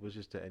theater people, it's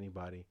just to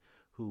anybody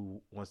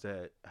who wants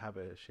to have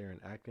a share in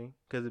acting,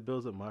 because it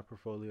builds up my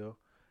portfolio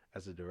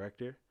as a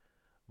director.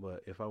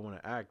 But if I want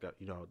to act,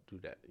 you know, I'll do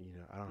that. You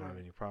know, I don't have Right.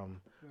 any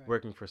problem Right.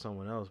 working for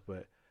someone else.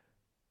 But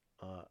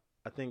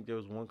I think there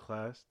was one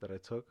class that I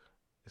took.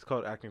 It's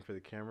called acting for the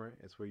camera.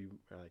 It's where you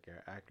are like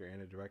an actor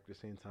and a director at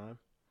the same time,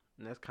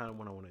 and that's kind of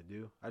what I want to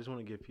do. I just want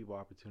to give people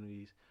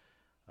opportunities,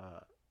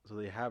 so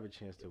they have a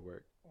chance to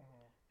work.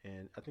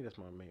 And I think that's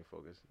my main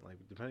focus. Like,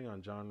 depending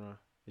on genre,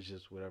 it's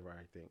just whatever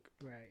I think,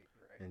 Right.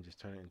 Right. and just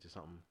turn it into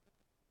something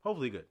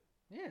hopefully good.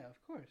 Yeah,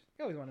 of course.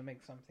 You always want to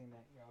make something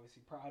that you're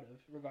obviously proud of,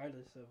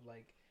 regardless of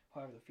like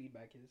however the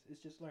feedback is.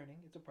 It's just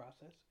learning. It's a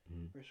process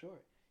Mhm. for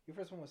sure. Your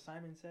first one was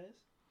Simon Says.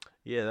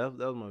 Yeah, that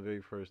was my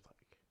very first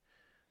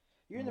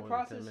You're in the more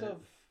than 10 process of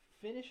minutes.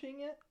 finishing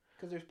it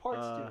because there's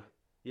parts to it.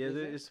 Yeah, Is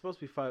it? it's supposed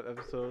to be 5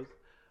 episodes.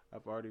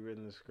 I've already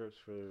written the scripts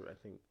for I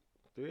think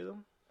 3 of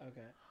them.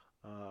 Okay.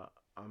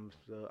 I'm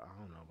still, I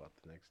don't know about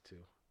the next 2.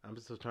 I'm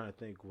still trying to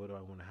think what do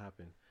I want to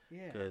happen,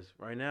 Yeah. because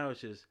right now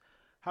it's just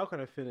how can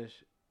I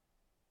finish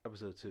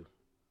episode 2,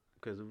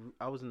 because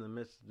I was in the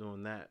midst of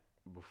doing that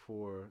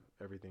before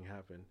everything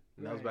happened,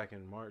 and that was Right. back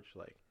in March.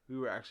 Like, we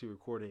were actually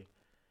recording,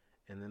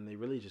 and then they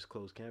really just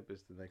closed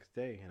campus the next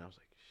day, and I was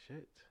like,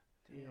 shit.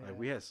 Yeah. Like,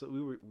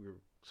 we were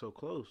so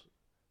close.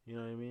 You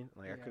know what I mean?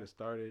 Like, I Yeah. could have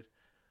started,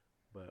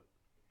 but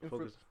And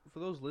focus. for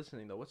those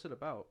listening though, what's it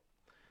about?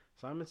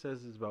 Simon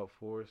Says it's about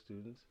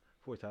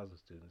 4,000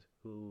 students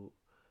who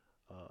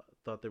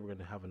thought they were going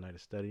to have a night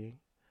of studying,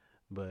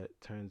 but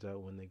turns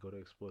out when they go to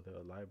explore the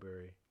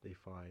library, they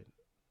find,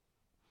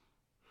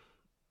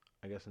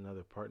 I guess,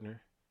 another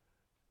partner.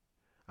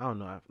 I don't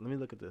know. Let me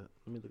look at the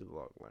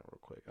log line real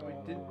quick. I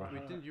might move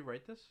around. Didn't you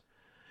write this?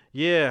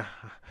 Yeah,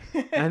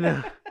 I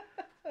know.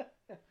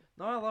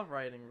 No, I love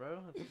writing, bro.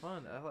 It's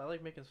fun. I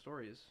like making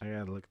stories. I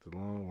gotta look at the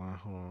long line.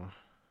 Hold on.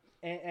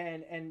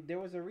 And there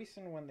was a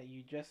recent one that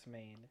you just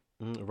made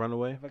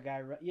Runaway. of a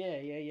guy.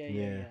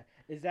 Yeah.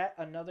 Is that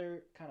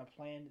another kind of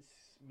planned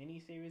mini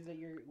series that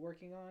you're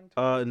working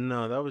on?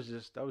 No, that was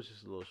just a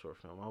little short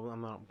film.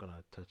 I'm not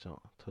gonna touch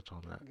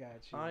on that.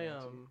 Got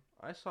you.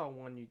 I saw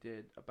one you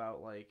did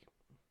about like,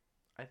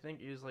 I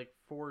think it was like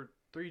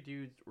three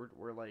dudes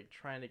were like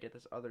trying to get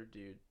this other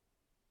dude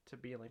to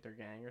be in like their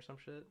gang or some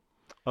shit.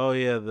 Oh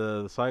yeah,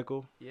 the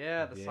cycle.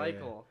 Yeah, the Yeah.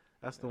 cycle.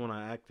 That's the one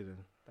I acted in.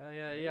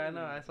 Yeah, I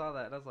know. I saw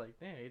that. And I was like,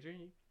 damn,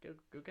 Adrian, you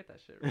go get that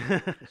shit.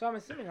 Right? So I'm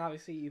assuming,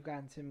 obviously, you've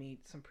gotten to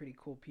meet some pretty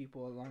cool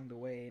people along the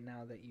way.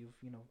 Now that you've,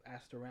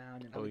 asked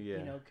around, and Oh, yeah.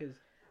 because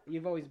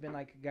you've always been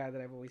like a guy that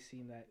I've always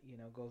seen that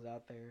goes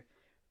out there,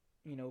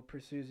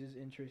 pursues his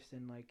interest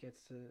and like gets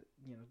to,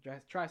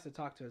 tries to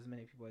talk to as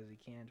many people as he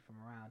can from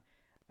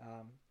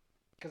around.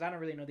 Because I don't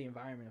really know the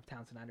environment of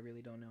Townsend. I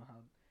really don't know how,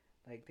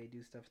 like, they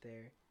do stuff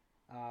there.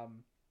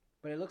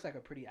 But it looks like a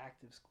pretty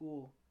active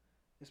school,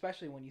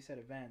 especially when you said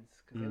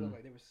events, because they look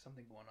like there was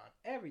something going on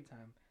every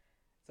time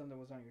something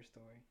was on your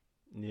story.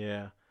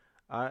 Yeah,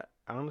 I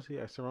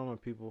honestly I surround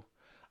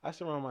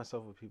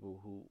myself with people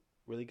who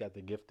really got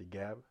the gift of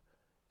gab,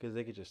 because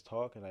they could just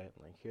talk and I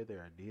like hear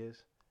their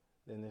ideas.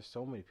 And there's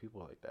so many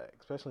people like that,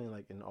 especially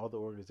in all the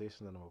organizations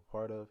that I'm a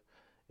part of.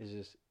 It's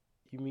just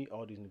you meet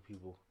all these new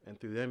people, and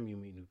through them you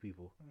meet new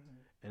people.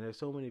 Mm-hmm. And there's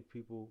so many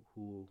people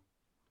who,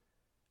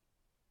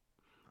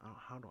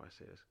 how do I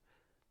say this?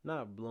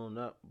 Not blown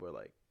up, but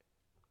like,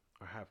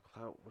 or have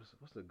clout. What's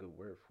the good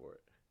word for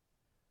it?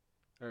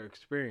 Or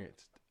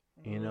experienced,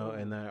 and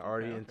they're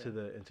already into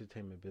the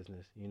entertainment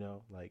business.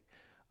 Like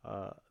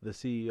the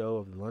CEO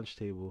of the lunch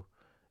table,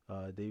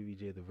 Davey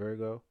J. the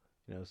Virgo.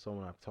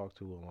 Someone I've talked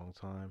to a long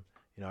time.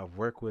 I've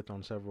worked with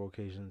on several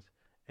occasions,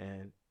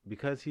 and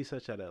because he's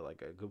such at a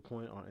good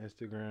point on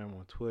Instagram,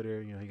 on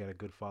Twitter, he got a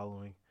good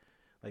following.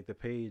 Like the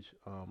page,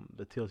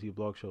 the TLC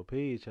Blog Show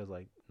page has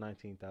like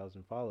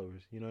 19,000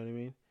 followers. You know what I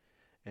mean?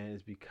 And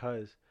it's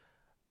because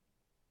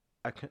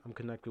I'm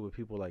connected with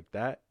people like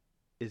that.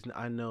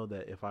 I know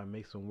that if I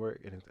make some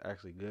work and it's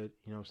actually good,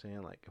 you know what I'm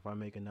saying? Like if I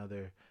make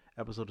another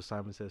episode of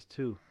Simon Says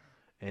 2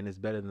 and it's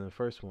better than the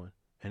first one,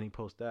 and he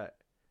posts that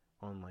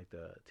on like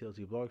the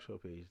TLC Blog Show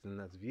page, then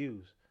that's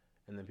views,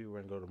 and then people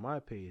are gonna go to my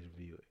page and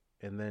view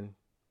it, and then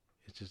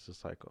it's just a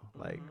cycle.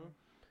 Like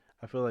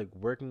I feel like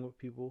working with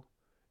people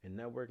And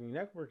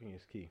networking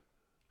is key.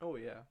 Oh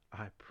yeah.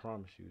 I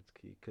promise you, it's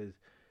key because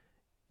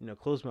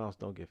closed mouths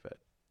don't get fed,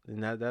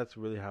 and that's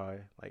really how I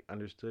like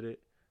understood it.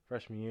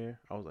 Freshman year,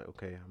 I was like,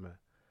 okay,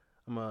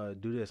 I'm gonna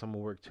do this. I'm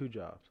gonna work 2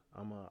 jobs.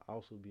 I'm gonna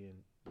also be in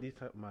these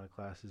type amount of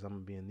classes. I'm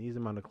gonna be in these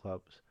amount of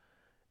clubs,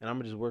 and I'm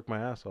gonna just work my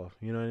ass off.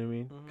 You know what I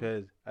mean? Mhm.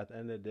 Because at the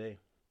end of the day,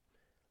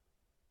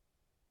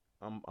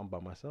 I'm by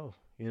myself.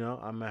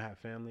 I might have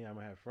family, I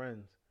might have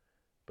friends,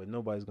 but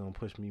nobody's gonna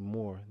push me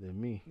more than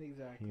me.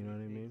 Exactly. You know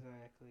what I mean?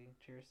 Exactly.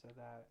 Cheers to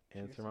that.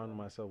 And Cheers to surrounding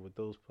that. myself with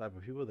those type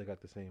of people that got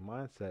the same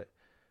mindset,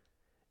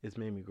 it's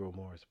made me grow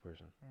more as a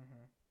person.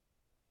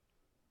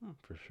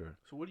 For sure.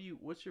 So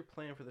what's your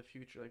plan for the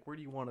future? Like, where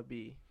do you want to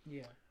be?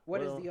 Yeah.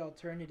 What is Well- the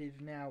alternative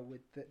now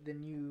with the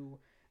new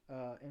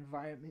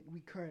environment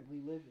we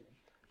currently live in?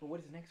 But what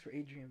is next for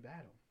Adrian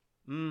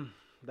Battle?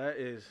 That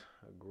is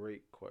a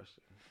great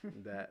question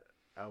that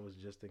I was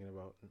just thinking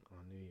about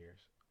on New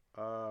Year's.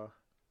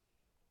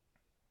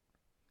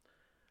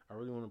 I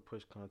really want to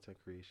push content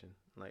creation.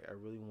 Like, I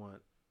really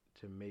want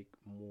to make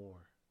more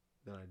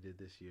than I did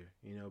this year.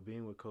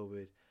 Being with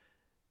COVID,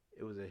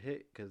 it was a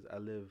hit because I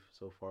live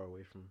so far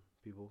away from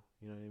people.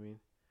 You know what I mean?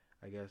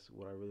 I guess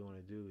what I really want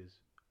to do is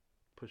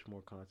push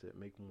more content,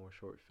 make more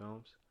short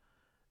films.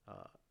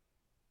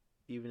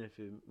 Even if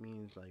it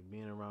means like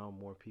being around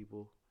more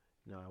people,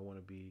 I want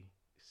to be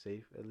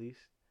safe at least.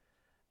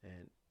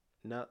 And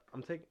now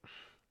I'm sorry,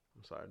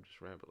 I'm just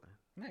rambling.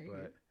 No, you're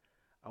But good.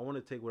 I want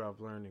to take what I've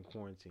learned in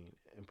quarantine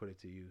and put it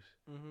to use.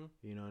 Mm-hmm.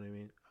 You know what I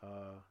mean?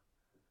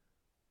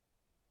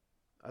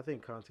 I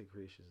think content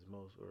creation is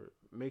or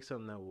make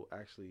something that will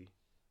actually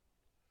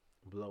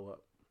blow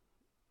up,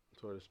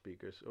 so to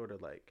speak, or sort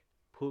of like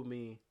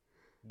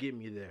get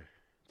me there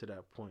to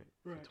that point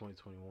Right. for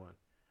 2021.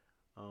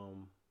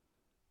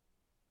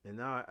 And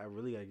now I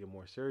really gotta get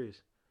more serious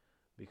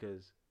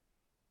because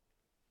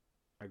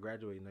I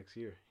graduate next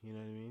year. You know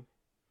what I mean?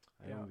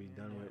 I'm Yeah, gonna be yeah.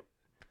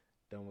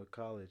 done with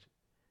college,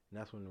 and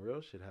that's when the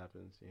real shit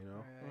happens. Right.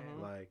 Mhm.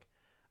 Like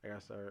I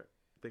gotta start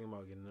thinking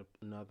about getting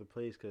another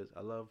place because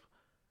I love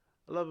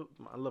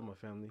my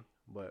family,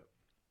 but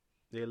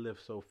they live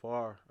so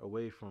far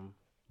away from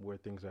where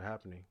things are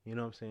happening. You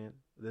know what I'm saying?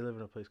 They live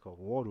in a place called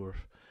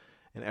Waldorf,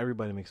 and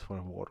everybody makes fun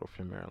of Waldorf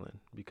in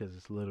Maryland because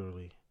it's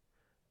literally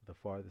the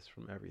farthest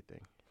from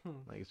everything.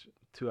 Like it's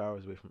 2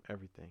 hours away from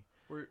everything.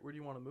 Where do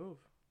you want to move?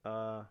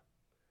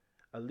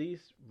 At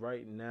least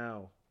right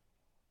now,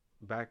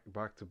 back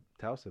to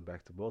Towson,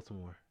 back to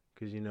Baltimore,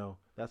 because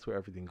that's where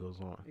everything goes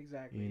on.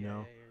 Exactly. You yeah,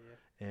 know?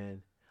 Yeah.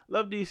 And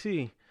love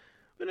DC,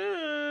 but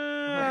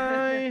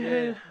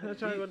Yeah. I'm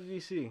trying to go to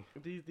DC.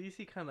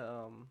 DC kind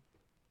of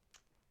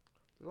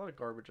there's a lot of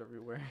garbage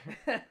everywhere.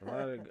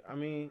 I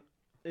mean,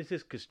 it's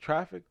just because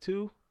traffic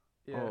too.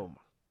 Yeah. Oh my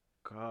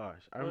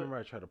gosh! I What- remember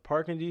I tried to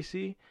park in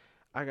DC.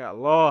 I got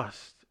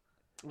lost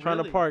trying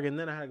to Really? park, and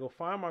then I had to go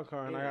find my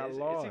car, and I Yeah, got it's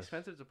lost.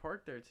 expensive to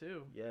park there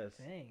too. Yes,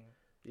 Dang.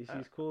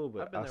 DC's cool,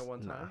 but I've been there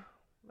one nah. time.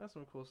 That's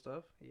some cool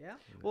stuff. Yeah.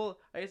 Well,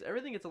 I guess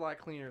everything gets a lot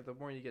cleaner the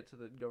more you get to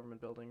the government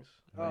buildings.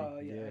 Oh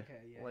yeah. Yeah.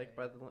 Okay. Yeah. Like yeah,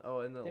 by the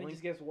and the Then it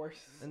just gets worse.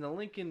 and the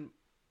Lincoln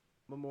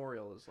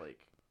Memorial is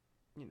like,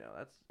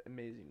 that's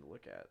amazing to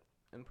look at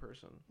in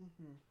person.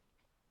 Mm-hmm.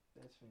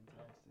 That's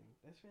fantastic.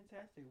 That's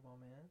fantastic, well,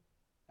 man.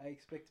 I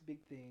expect big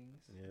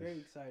things. Yes. Very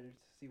excited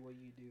to see what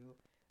you do.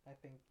 I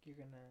think you're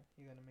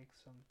gonna make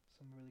some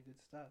really good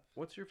stuff.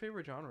 What's your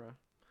favorite genre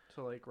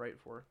to like write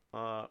for?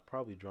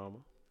 Probably drama.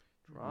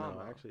 Drama.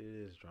 No, actually, it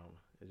is drama.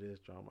 It is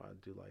drama. I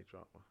do like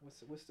drama.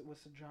 What's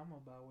the drama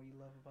about? What do you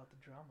love about the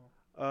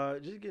drama?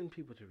 Just getting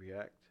people to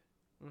react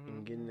Mm-hmm.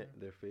 and getting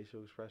their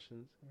facial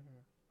expressions.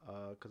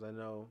 Mm-hmm. Because I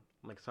know,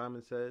 like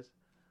Simon says,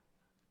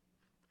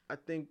 I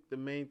think the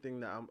main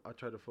thing that I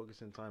try to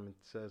focus in Simon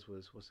says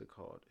was, what's it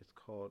called? It's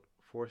called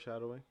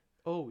foreshadowing.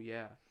 Oh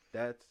yeah,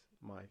 That's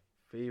my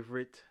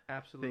favorite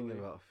absolutely. thing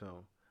about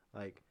film.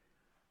 Like,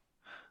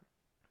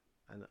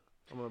 I know.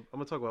 I'm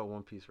gonna talk about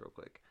One Piece real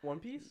quick One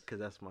Piece. because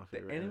that's my The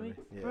favorite anime,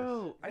 Yes.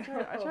 bro. I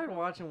tried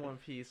watching One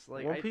Piece.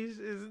 Like One Piece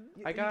is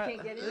I got You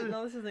can't get in?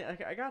 no. This is the thing.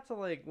 I got to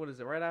like what is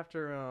it? Right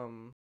after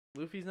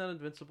Luffy's not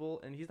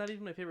invincible, and he's not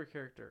even my favorite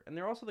character. And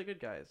they're also the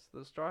good guys.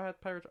 The Straw Hat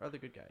Pirates are the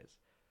good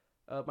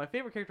guys. My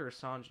favorite character is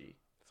Sanji.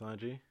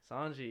 Sanji.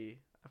 Sanji,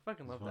 I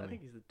fucking love that. I funny.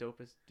 think he's the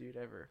dopest dude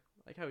ever.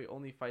 Like how he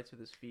only fights with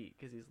his feet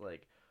because he's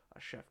like a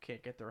chef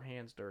can't get their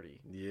hands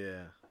dirty.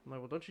 Yeah. I'm like,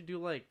 well, don't you do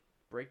like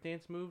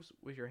breakdance moves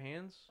with your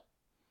hands?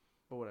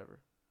 But whatever.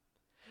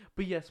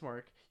 But yes,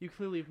 Mark, you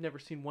clearly have never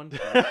seen One Piece.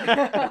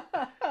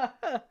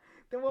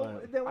 then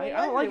what? Then I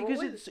don't like it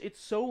because it's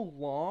so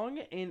long,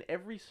 and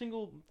every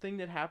single thing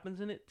that happens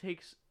in it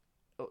takes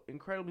an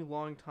incredibly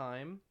long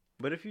time.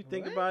 But if you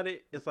think What? about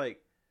it, it's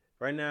like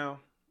right now,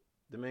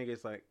 the manga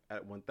is like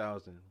at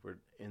 1,000. We're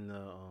in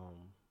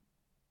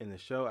the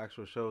show,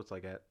 actual show, it's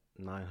like at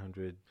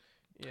 900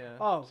 Yeah.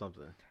 Oh,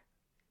 something.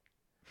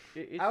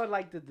 It's, I would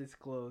like to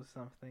disclose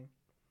something.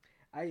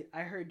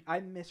 I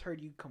misheard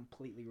you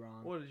completely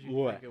wrong. What did you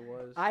What? think it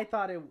was? I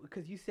thought it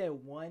because you said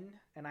one,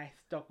 and I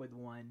stuck with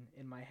one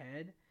in my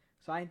head.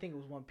 So I didn't think it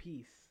was One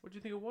Piece. What do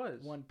you think it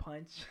was? One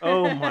Punch.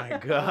 Oh my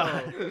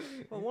god.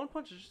 Well, One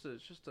Punch is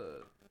just a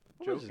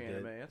One joke Punch is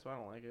anime. good. That's why I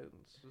don't like it.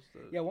 It's just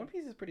a... Yeah, One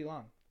Piece is pretty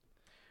long.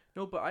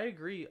 No, but I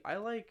agree. I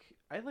like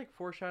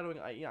foreshadowing.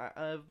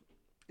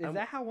 Is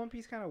that how One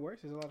Piece kind of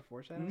works? There's a lot of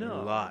foreshadowing.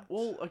 No. A lot.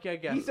 Well, okay, I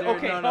guess. He's- There-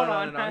 okay, no, hold no, no,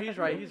 on. no, no. He's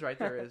right. He's right.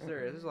 There is.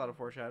 There's a lot of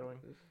foreshadowing.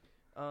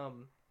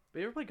 But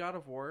you ever play God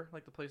of War,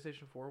 like the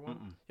PlayStation 4 one?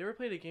 Mm-mm. You ever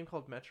played a game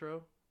called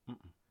Metro? Mm-mm.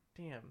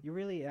 Damn. You're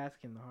really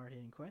asking the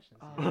hard-hitting questions.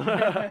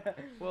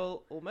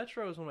 Well,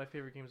 Metro is one of my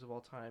favorite games of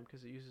all time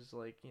because it uses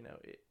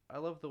I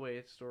love the way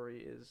its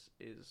story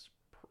is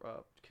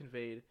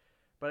conveyed.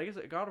 But I guess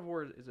God of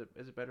War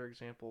is a better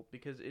example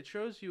because it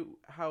shows you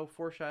how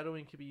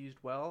foreshadowing can be used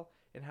well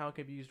and how it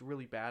can be used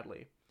really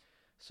badly.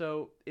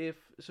 So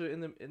in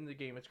the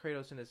game it's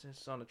Kratos and his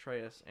son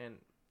Atreus, and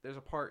there's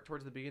a part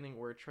towards the beginning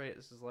where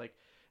Atreus is like,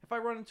 if I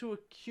run into a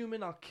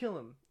human, I'll kill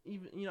him.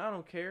 Even I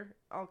don't care.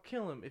 I'll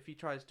kill him if he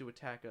tries to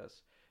attack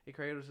us. And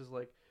Kratos is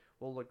like,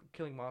 well, look,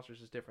 killing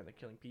monsters is different than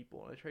killing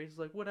people. And Atreus is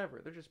like, whatever,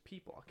 they're just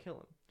people. I'll kill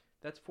him.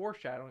 That's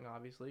foreshadowing,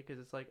 obviously, because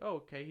it's like, oh,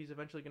 okay, he's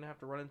eventually going to have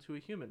to run into a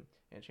human.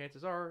 And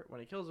chances are, when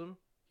he kills him,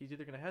 he's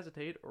either going to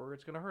hesitate or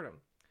it's going to hurt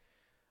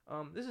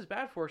him. This is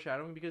bad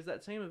foreshadowing because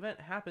that same event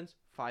happens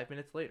 5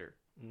 minutes later.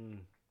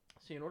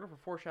 See, in order for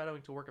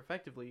foreshadowing to work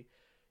effectively,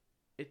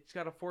 it's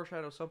got to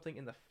foreshadow something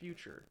in the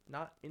future,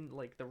 not in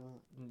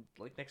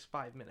the next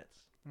 5 minutes.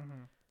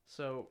 Mm-hmm.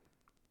 So,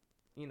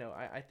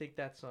 I think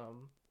that's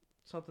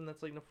something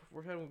that's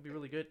foreshadowing would be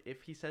really good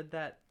if he said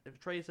that. If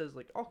Trey says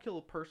I'll kill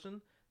a person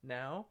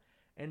now,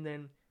 and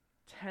then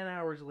 10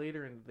 hours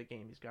later into the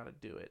game he's got to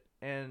do it,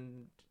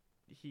 and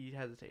he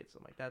hesitates.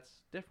 I'm like,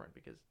 that's different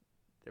because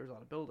there was a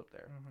lot of build up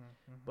there.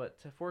 Mm-hmm. But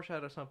to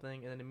foreshadow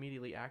something and then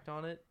immediately act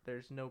on it,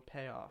 there's no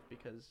payoff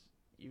because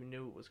you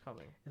knew it was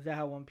coming. Is that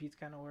how One Piece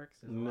kind of works?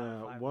 Is a lot of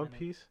No, 5 One minutes?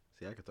 Piece.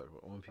 See, I could talk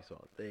about One Piece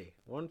all day.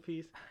 One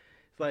Piece,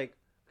 it's like,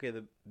 okay,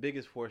 the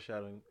biggest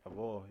foreshadowing of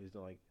all is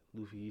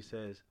Luffy. He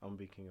says, "I'm gonna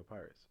be king of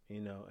pirates,"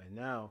 and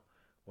now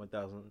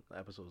 1,000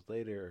 episodes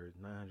later or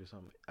 900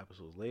 something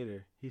episodes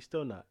later, he's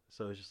still not.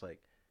 So it's just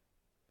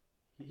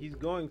he's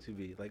going to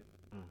be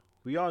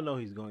we all know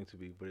he's going to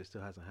be, but it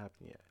still hasn't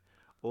happened yet.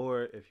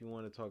 Or if you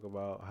want to talk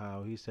about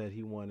how he said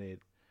he wanted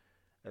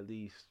at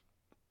least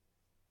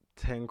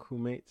 10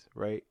 crewmates,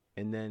 right?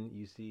 And then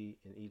you see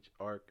in each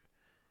arc,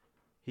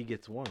 he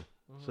gets one.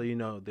 Mm-hmm.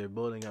 So, they're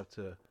building up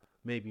to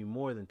maybe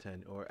more than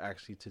 10 or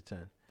actually to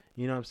 10.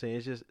 You know what I'm saying?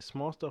 It's just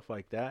small stuff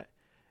like that.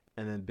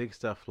 And then big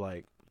stuff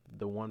like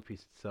the One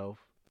Piece itself.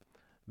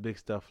 Big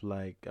stuff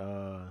like,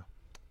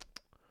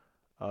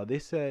 they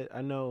said,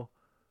 I know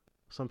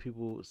some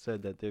people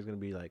said that there's going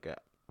to be a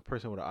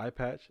person with an eye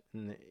patch,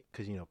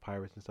 because,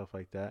 pirates and stuff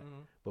like that.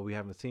 Mm-hmm. But we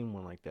haven't seen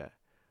one like that.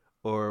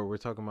 Or we're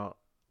talking about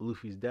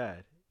Luffy's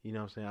dad. You know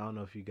what I'm saying? I don't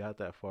know if you got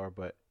that far,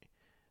 but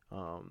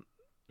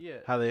Yeah.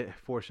 how they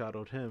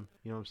foreshadowed him.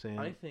 You know what I'm saying?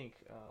 I think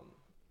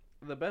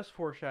the best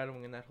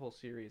foreshadowing in that whole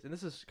series, and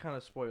this is kind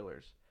of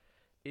spoilers,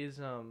 is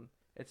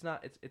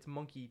it's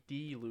Monkey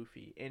D.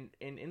 Luffy, and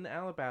in the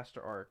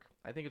Alabaster arc,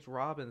 I think it's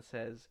Robin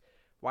says,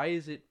 why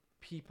is it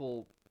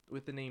people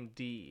with the name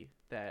D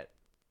that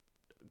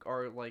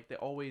are they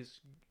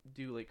always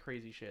do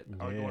crazy shit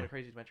or go on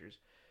crazy adventures?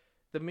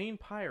 The main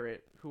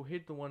pirate who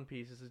hid the One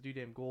Piece is this dude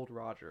named Gold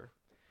Roger.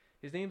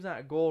 His name's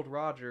not Gold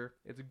Roger,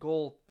 it's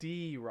Gold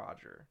D.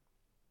 Roger.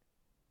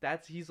 And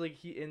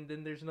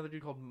then there's another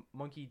dude called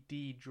Monkey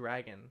D.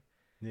 Dragon.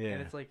 Yeah.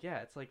 And it's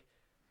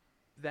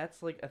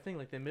that's a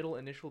thing, the middle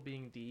initial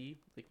being D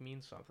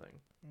means something.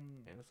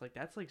 And it's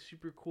that's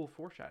super cool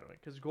foreshadowing,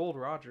 because Gold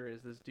Roger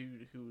is this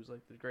dude who's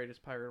the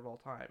greatest pirate of all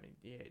time.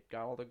 He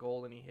got all the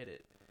gold and he hid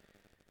it.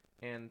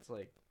 And it's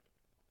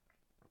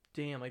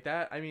damn,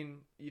 that, I mean,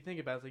 you think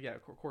about it, yeah,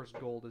 of course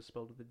gold is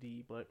spelled with a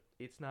D, but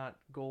it's not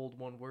gold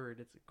one word,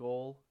 it's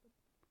gold,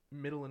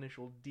 middle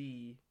initial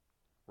D,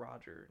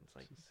 Roger.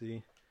 It's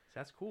see,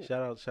 that's cool.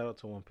 Shout out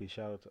to One Piece.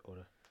 Shout out to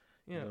Oda.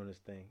 Yeah. Doing this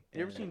thing.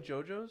 You ever seen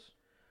JoJo's?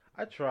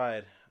 I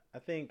tried. I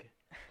think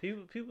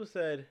people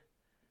said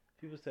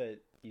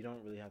you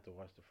don't really have to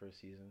watch the first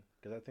season,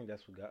 because I think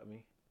that's what got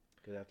me.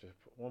 Because after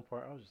one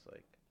part, I was just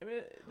like, I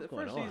mean, the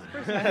What's first going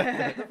season,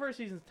 on? the first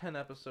season's 10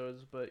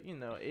 episodes, but So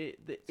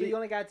you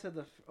only got to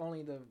the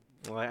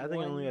I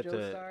think I only got to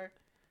Joestar?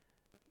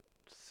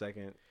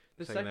 second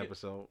the second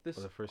episode of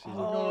the first season.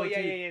 Oh,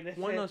 yeah, dude, yeah, yeah. That's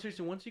it. No,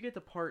 seriously, once you get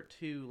to part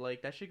 2,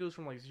 that shit goes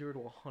from 0 to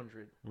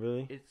 100.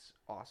 Really? It's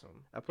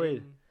awesome. I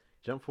played And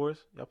Jump Force.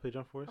 Y'all play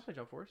Jump Force? I play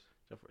Jump Force.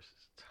 Jump Force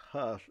is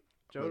tough.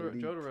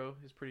 Elite. Jotaro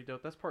is pretty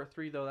dope. That's part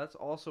 3 though. That's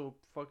also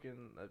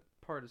fucking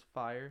part is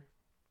fire,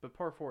 but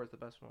part 4 is the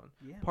best one.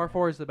 Yeah, Part man.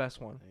 4 is the best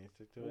one. I ain't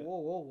stick to Whoa, it.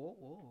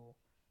 whoa.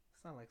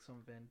 It's not like some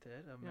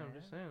vented. Yeah, I'm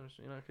just saying,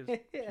 because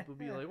people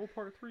be like, "Oh,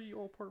 part 3,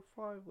 oh, part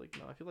 5."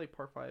 No, I feel like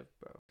part 5,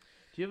 bro.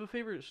 Do you have a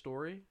favorite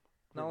story?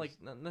 Not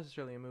not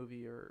necessarily a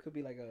movie, or Could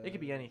be it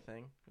could be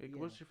anything. yeah.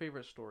 What's your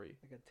favorite story?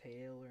 like a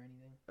tale or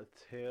anything. A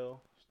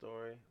tale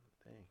story.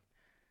 Dang.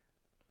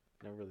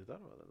 Never really thought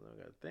about that. I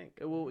gotta think.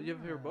 Well, you have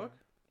a favorite book?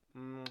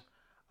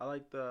 I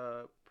like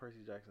the Percy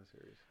Jackson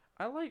series.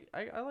 I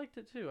liked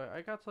it too.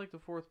 I got to like the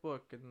fourth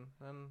book, and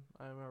then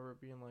I remember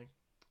being like,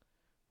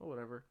 well,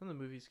 whatever. Then the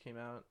movies came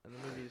out, and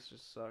the movies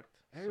just sucked.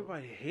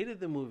 Everybody hated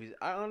the movies.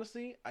 I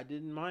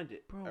didn't mind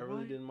it. Bro, I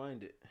really why? didn't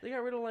mind it. They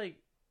got rid of like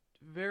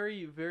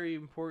very, very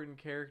important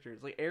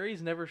characters. Like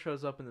Ares never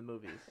shows up in the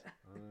movies.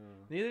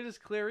 Neither does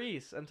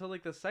Clarice until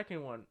like the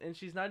second one, and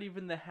she's not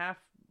even the half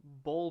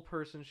bull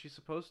person she's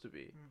supposed to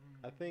be.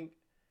 I think,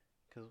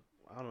 because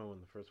I don't know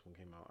when the first one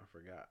came out. I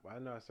forgot. But I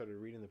know I started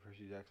reading the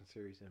Percy Jackson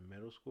series in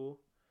middle school.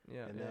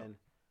 Yeah. And then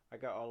I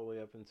got all the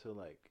way up until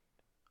like,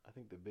 I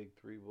think the big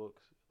 3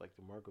 books, like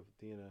the Mark of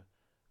Athena,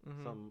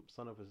 some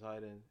Son of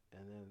Poseidon,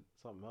 and then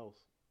something else.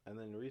 And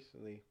then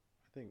recently,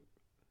 I think,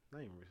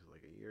 not even recently,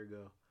 like a year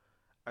ago,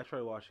 I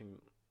tried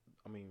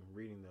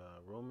reading the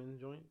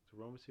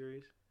Roman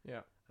series. Yeah.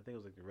 I think it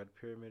was like the Red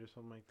Pyramid or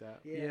something like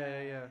that.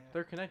 Yeah.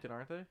 They're connected,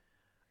 aren't they?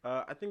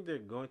 I think they're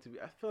going to be.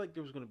 I feel like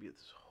there was going to be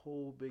this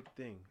whole big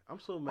thing. I'm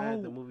so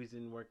mad the movies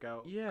didn't work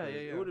out. Yeah.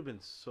 It would have been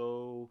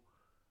so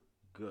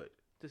good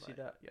To see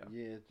that, yeah.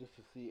 Yeah, just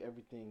to see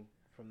everything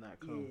from that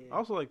come. Yeah. I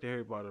also like the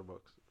Harry Potter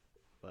books,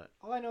 but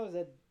All I know is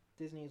that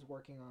Disney is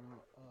working on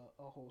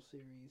a whole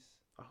series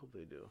I hope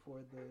they do. for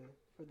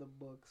the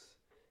books,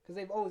 because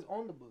they've always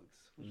owned the books,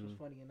 which was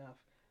funny enough.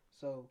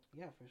 So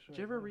yeah, for sure. Did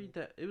you ever read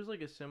that? It was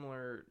like a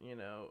similar,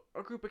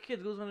 a group of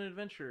kids goes on an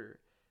adventure.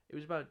 It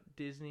was about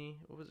Disney.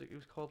 What was it? It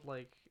was called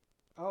like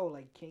Oh,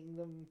 like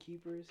Kingdom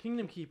Keepers.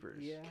 Kingdom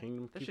Keepers. Yeah.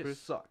 Kingdom That shit Keepers.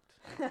 sucked.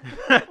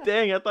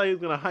 Dang, I thought he was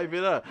gonna hype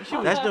it up. shit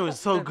was- That shit was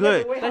so That-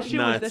 good. that shit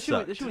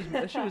was-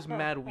 That shit was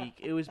mad weak.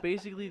 It was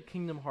basically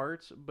Kingdom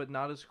Hearts, but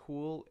not as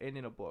cool and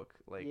in a book.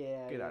 Like,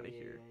 get out of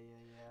here.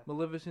 Yeah.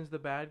 Maleficent's the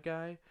bad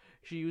guy.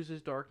 She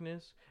uses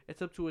darkness.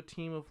 It's up to a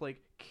team of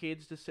like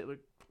kids to sit like,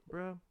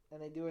 bruh.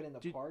 And they do it in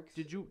the parks.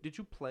 Did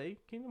you play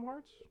Kingdom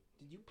Hearts?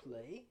 Did you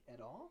play at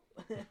all?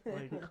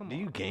 Like, come Do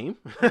on. you game?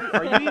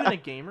 Are you even a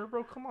gamer,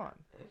 bro? Come on.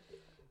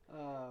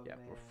 Oh, Yeah,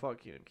 man. bro.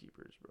 Fuck Kingdom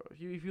Keepers, bro.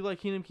 If you like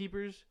Kingdom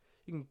Keepers,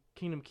 you can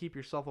Kingdom keep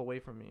yourself away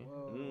from me.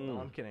 Whoa. No,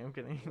 I'm kidding.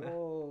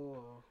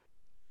 Whoa.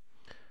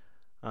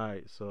 All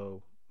right,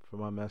 so for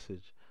my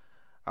message,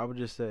 I would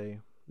just say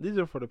these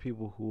are for the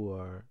people who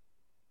are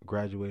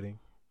graduating,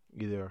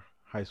 either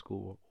high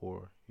school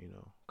or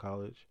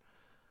college.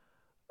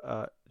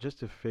 Just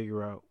to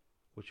figure out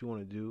what you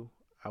want to do,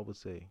 I would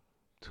say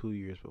 2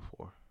 years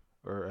before,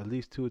 or at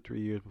least 2 or 3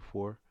 years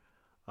before.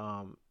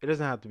 It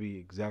doesn't have to be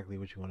exactly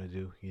what you want to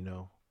do.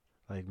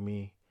 Like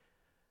me,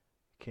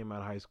 came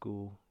out of high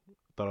school,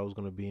 thought I was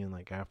gonna be in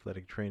like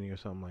athletic training or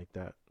something like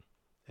that,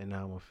 and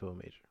now I'm a film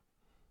major.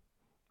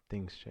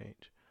 Things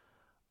change.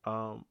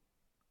 Don't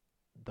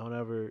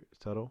ever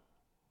settle.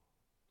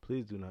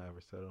 Please do not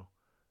ever settle,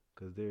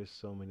 because there's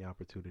so many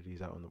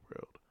opportunities out in the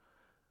world.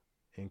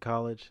 In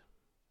college,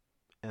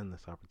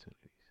 endless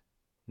opportunities.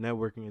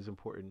 Networking is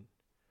important.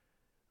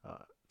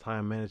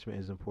 Time management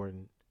is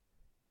important.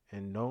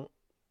 And don't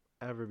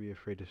ever be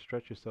afraid to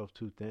stretch yourself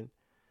too thin,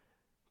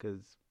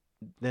 because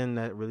then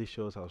that really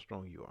shows how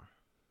strong you are.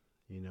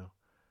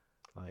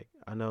 Like,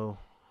 I know,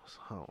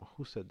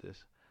 who said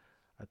this?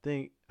 I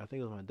think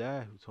it was my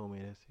dad who told me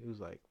this. He was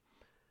like,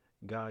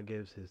 God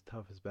gives his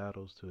toughest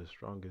battles to his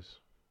strongest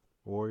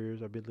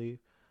warriors, I believe.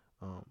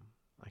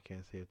 I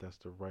can't say if that's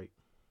the right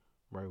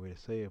way to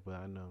say it, but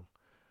I know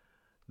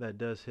that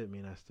does hit me,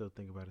 and I still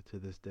think about it to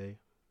this day.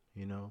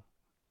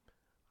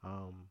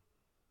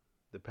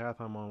 The path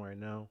I'm on right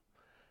now,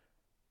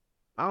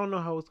 I don't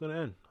know how it's gonna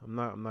end. I'm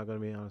not gonna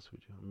be honest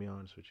with you.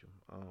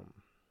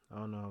 I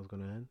don't know how it's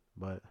gonna end,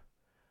 but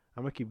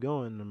I'm gonna keep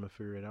going, and I'm gonna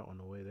figure it out on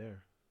the way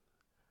there.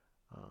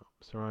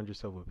 Surround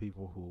yourself with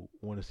people who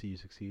want to see you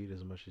succeed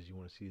as much as you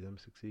want to see them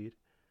succeed.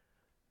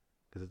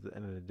 Because at the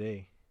end of the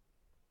day,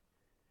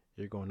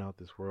 you're going out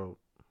this world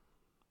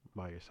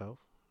by yourself.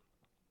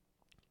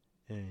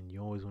 And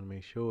you always want to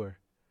make sure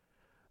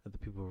that the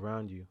people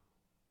around you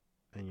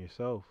and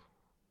yourself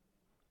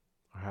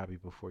are happy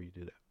before you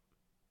do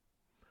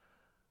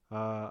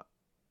that.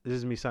 This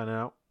is me signing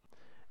out.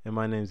 And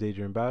my name is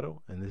Adrian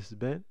Battle. And this has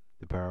been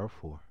The Power of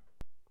 4.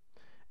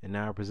 And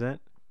now I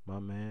present my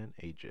man,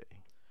 AJ.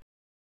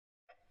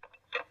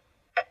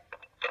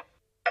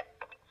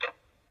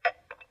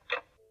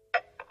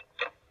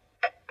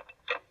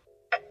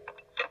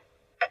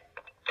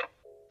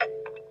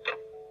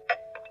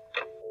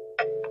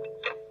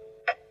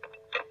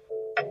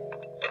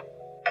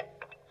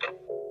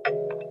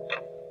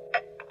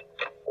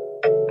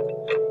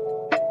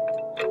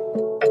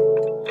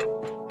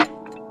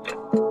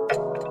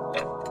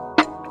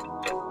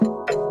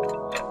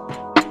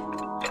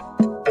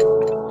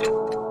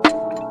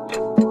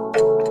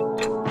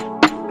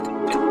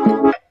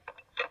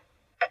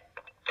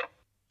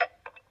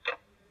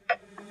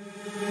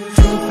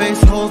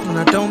 Two-faced hoes when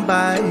I don't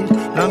bite.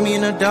 Love me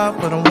in the dark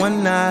for the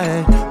one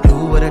night.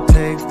 what it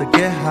takes to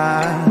get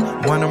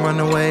high. Wanna run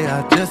away,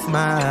 I just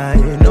might.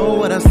 You know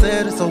what I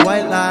said, it's a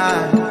white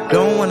lie.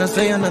 Don't wanna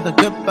say another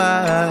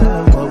goodbye.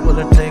 What will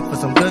it take for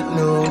some good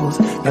news?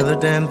 Another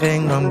damn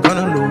thing, I'm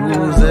gonna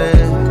lose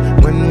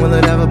it. When will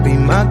it ever be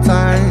my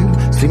time?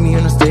 See me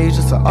on the stage,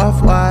 it's a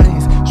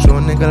off-white. Show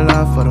a nigga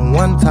love for the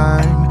one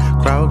time.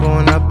 Crowd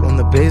going up on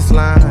the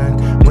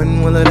baseline.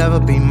 When will it ever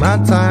be my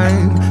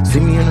time? See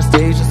me on the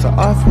stage, it's a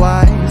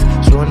off-white.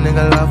 Show a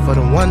nigga love for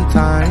the one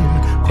time.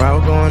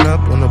 Crowd going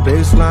up on the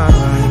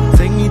baseline.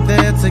 Take me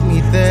there, take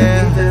me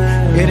there.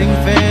 It ain't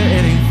fair,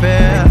 it ain't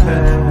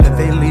fair. If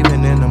they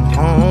leaving and I'm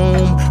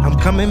home, I'm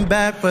coming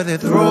back for their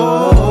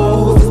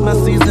throats. It's my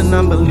season,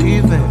 I'm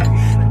believing.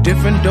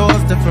 Different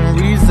doors, different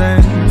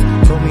reasons.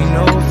 Told me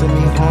no, send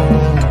me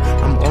home.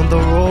 I'm on the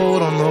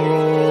road, on the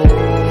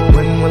road.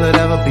 When will it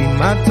ever be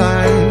my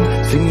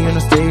time? See me on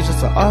the stage,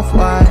 it's a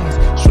off-white.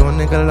 Show a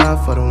nigga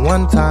love for the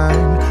one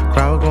time.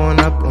 Crowd going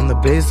up on the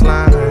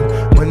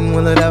baseline. When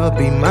will it ever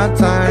be my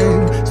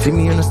time? See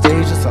me on the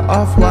stage, it's a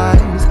off-white.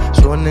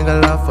 Show a nigga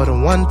love for the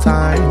one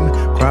time.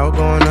 Crowd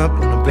going up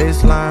on the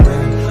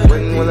baseline.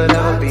 When will it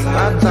ever be my time?